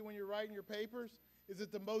tell you when you're writing your papers is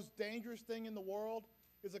that the most dangerous thing in the world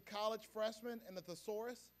is a college freshman and a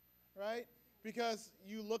thesaurus, right? Because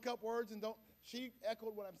you look up words and don't. She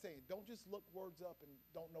echoed what I'm saying. Don't just look words up and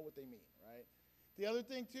don't know what they mean, right? The other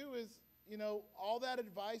thing too is, you know, all that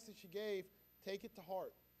advice that she gave, take it to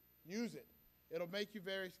heart. Use it. It'll make you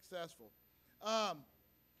very successful.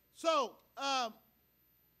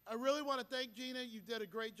 I really want to thank Gina. You did a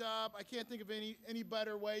great job. I can't think of any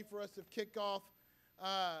better way for us to kick off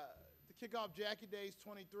JacketDays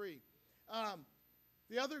 23.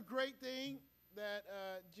 The other great thing that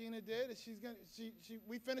Gina did is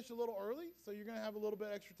we finished a little early, so you're gonna have a little bit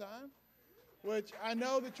extra time, which I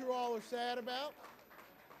know that you all are sad about.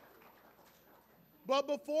 But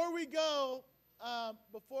before we go, I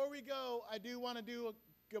do want to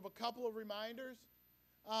give a couple of reminders.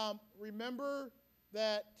 Remember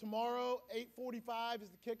that tomorrow, 8:45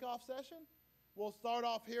 is the kickoff session. We'll start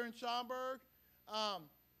off here in Schaumburg.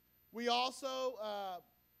 We also,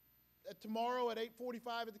 tomorrow at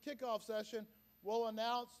 8:45 at the kickoff session, we'll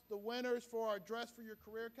announce the winners for our Dress for Your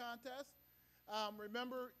Career contest.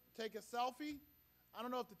 Remember, take a selfie. I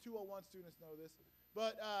don't know if the 201 students know this,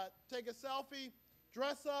 but take a selfie,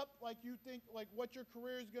 dress up like you think, like what your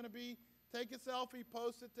career is going to be. Take a selfie,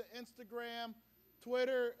 post it to Instagram,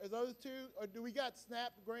 Twitter. Are those two? Or do we got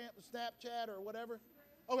Snapchat or whatever?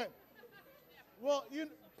 Okay. Well, you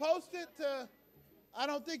post it to. I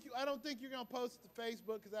don't think you're going to post it to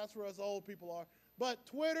Facebook because that's where us old people are. But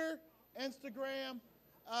Twitter, Instagram,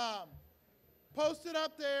 post it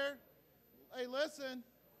up there. Hey, listen.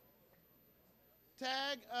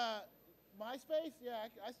 Tag MySpace. Yeah,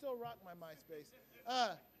 I still rock my MySpace.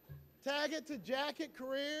 Tag it to Jacket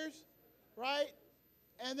Careers, right?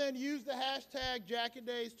 And then use the hashtag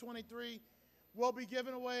JacketDays23. We'll be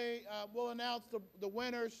giving away. We'll announce the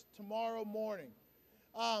winners tomorrow morning.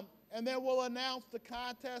 And then we'll announce the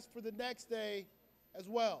contest for the next day as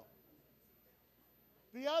well.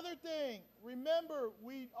 The other thing, remember,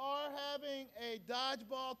 we are having a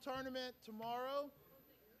dodgeball tournament tomorrow.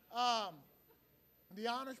 The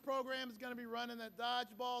honors program is going to be running that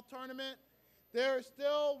dodgeball tournament. There is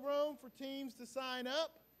still room for teams to sign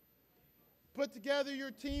up. Put together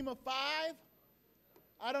your team of 5.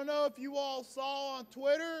 I don't know if you all saw on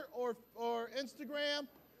Twitter or Instagram,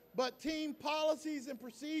 but team policies and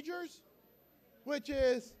procedures, which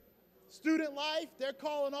is student life, they're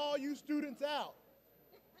calling all you students out.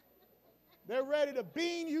 They're ready to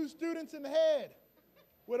bean you students in the head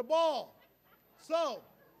with a ball. So,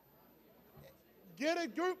 get a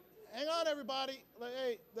group. Hang on, everybody.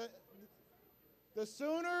 Hey, the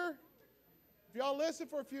sooner, if y'all listen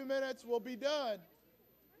for a few minutes, we'll be done.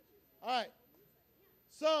 All right.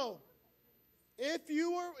 So, if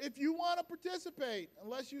you want to participate,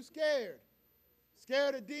 unless you're scared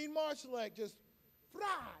of Dean Marshallek just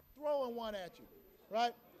throwing one at you,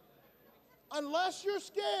 right? Unless you're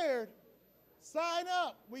scared, sign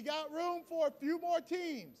up. We got room for a few more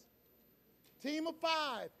teams. Team of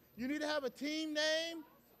 5. You need to have a team name.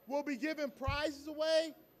 We'll be giving prizes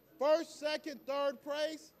away, first, second, third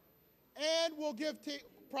place, and we'll give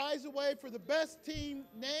prize away for the best team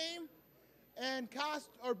name and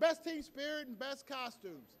best team spirit and best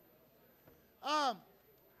costumes.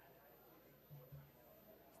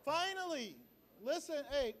 Finally, Listen,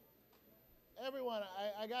 hey, everyone,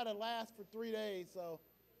 I got to last for 3 days, so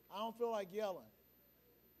I don't feel like yelling.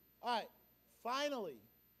 All right, finally,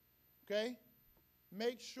 okay,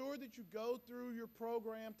 make sure that you go through your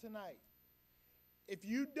program tonight. If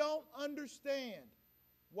you don't understand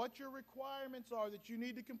what your requirements are that you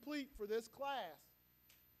need to complete for this class,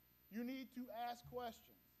 you need to ask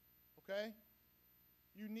questions, okay?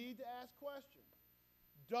 You need to ask questions.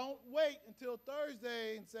 Don't wait until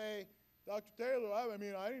Thursday and say, Dr. Taylor, I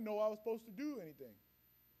didn't know I was supposed to do anything.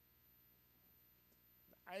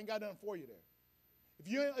 I ain't got nothing for you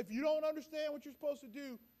there. If you don't understand what you're supposed to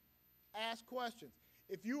do, ask questions.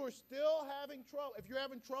 If you are still having trouble, if you're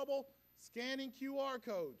having trouble scanning QR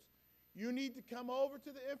codes, you need to come over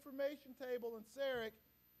to the information table in Sarek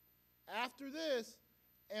after this,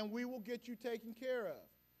 and we will get you taken care of.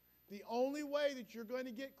 The only way that you're going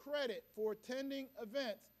to get credit for attending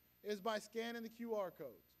events is by scanning the QR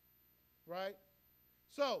codes, right?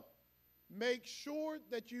 So make sure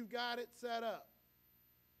that you've got it set up,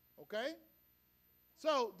 okay?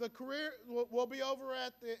 So the career will be over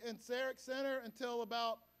at in Sarek Center until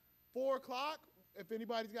about 4 o'clock. If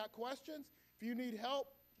anybody's got questions, if you need help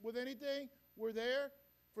with anything, we're there.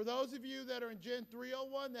 For those of you that are in Gen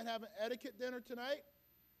 301 that have an etiquette dinner tonight,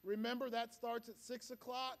 remember that starts at 6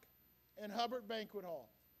 o'clock in Hubbard Banquet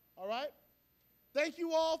Hall. All right? Thank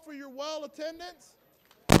you all for your well attendance.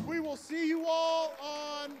 We will see you all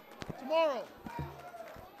on tomorrow.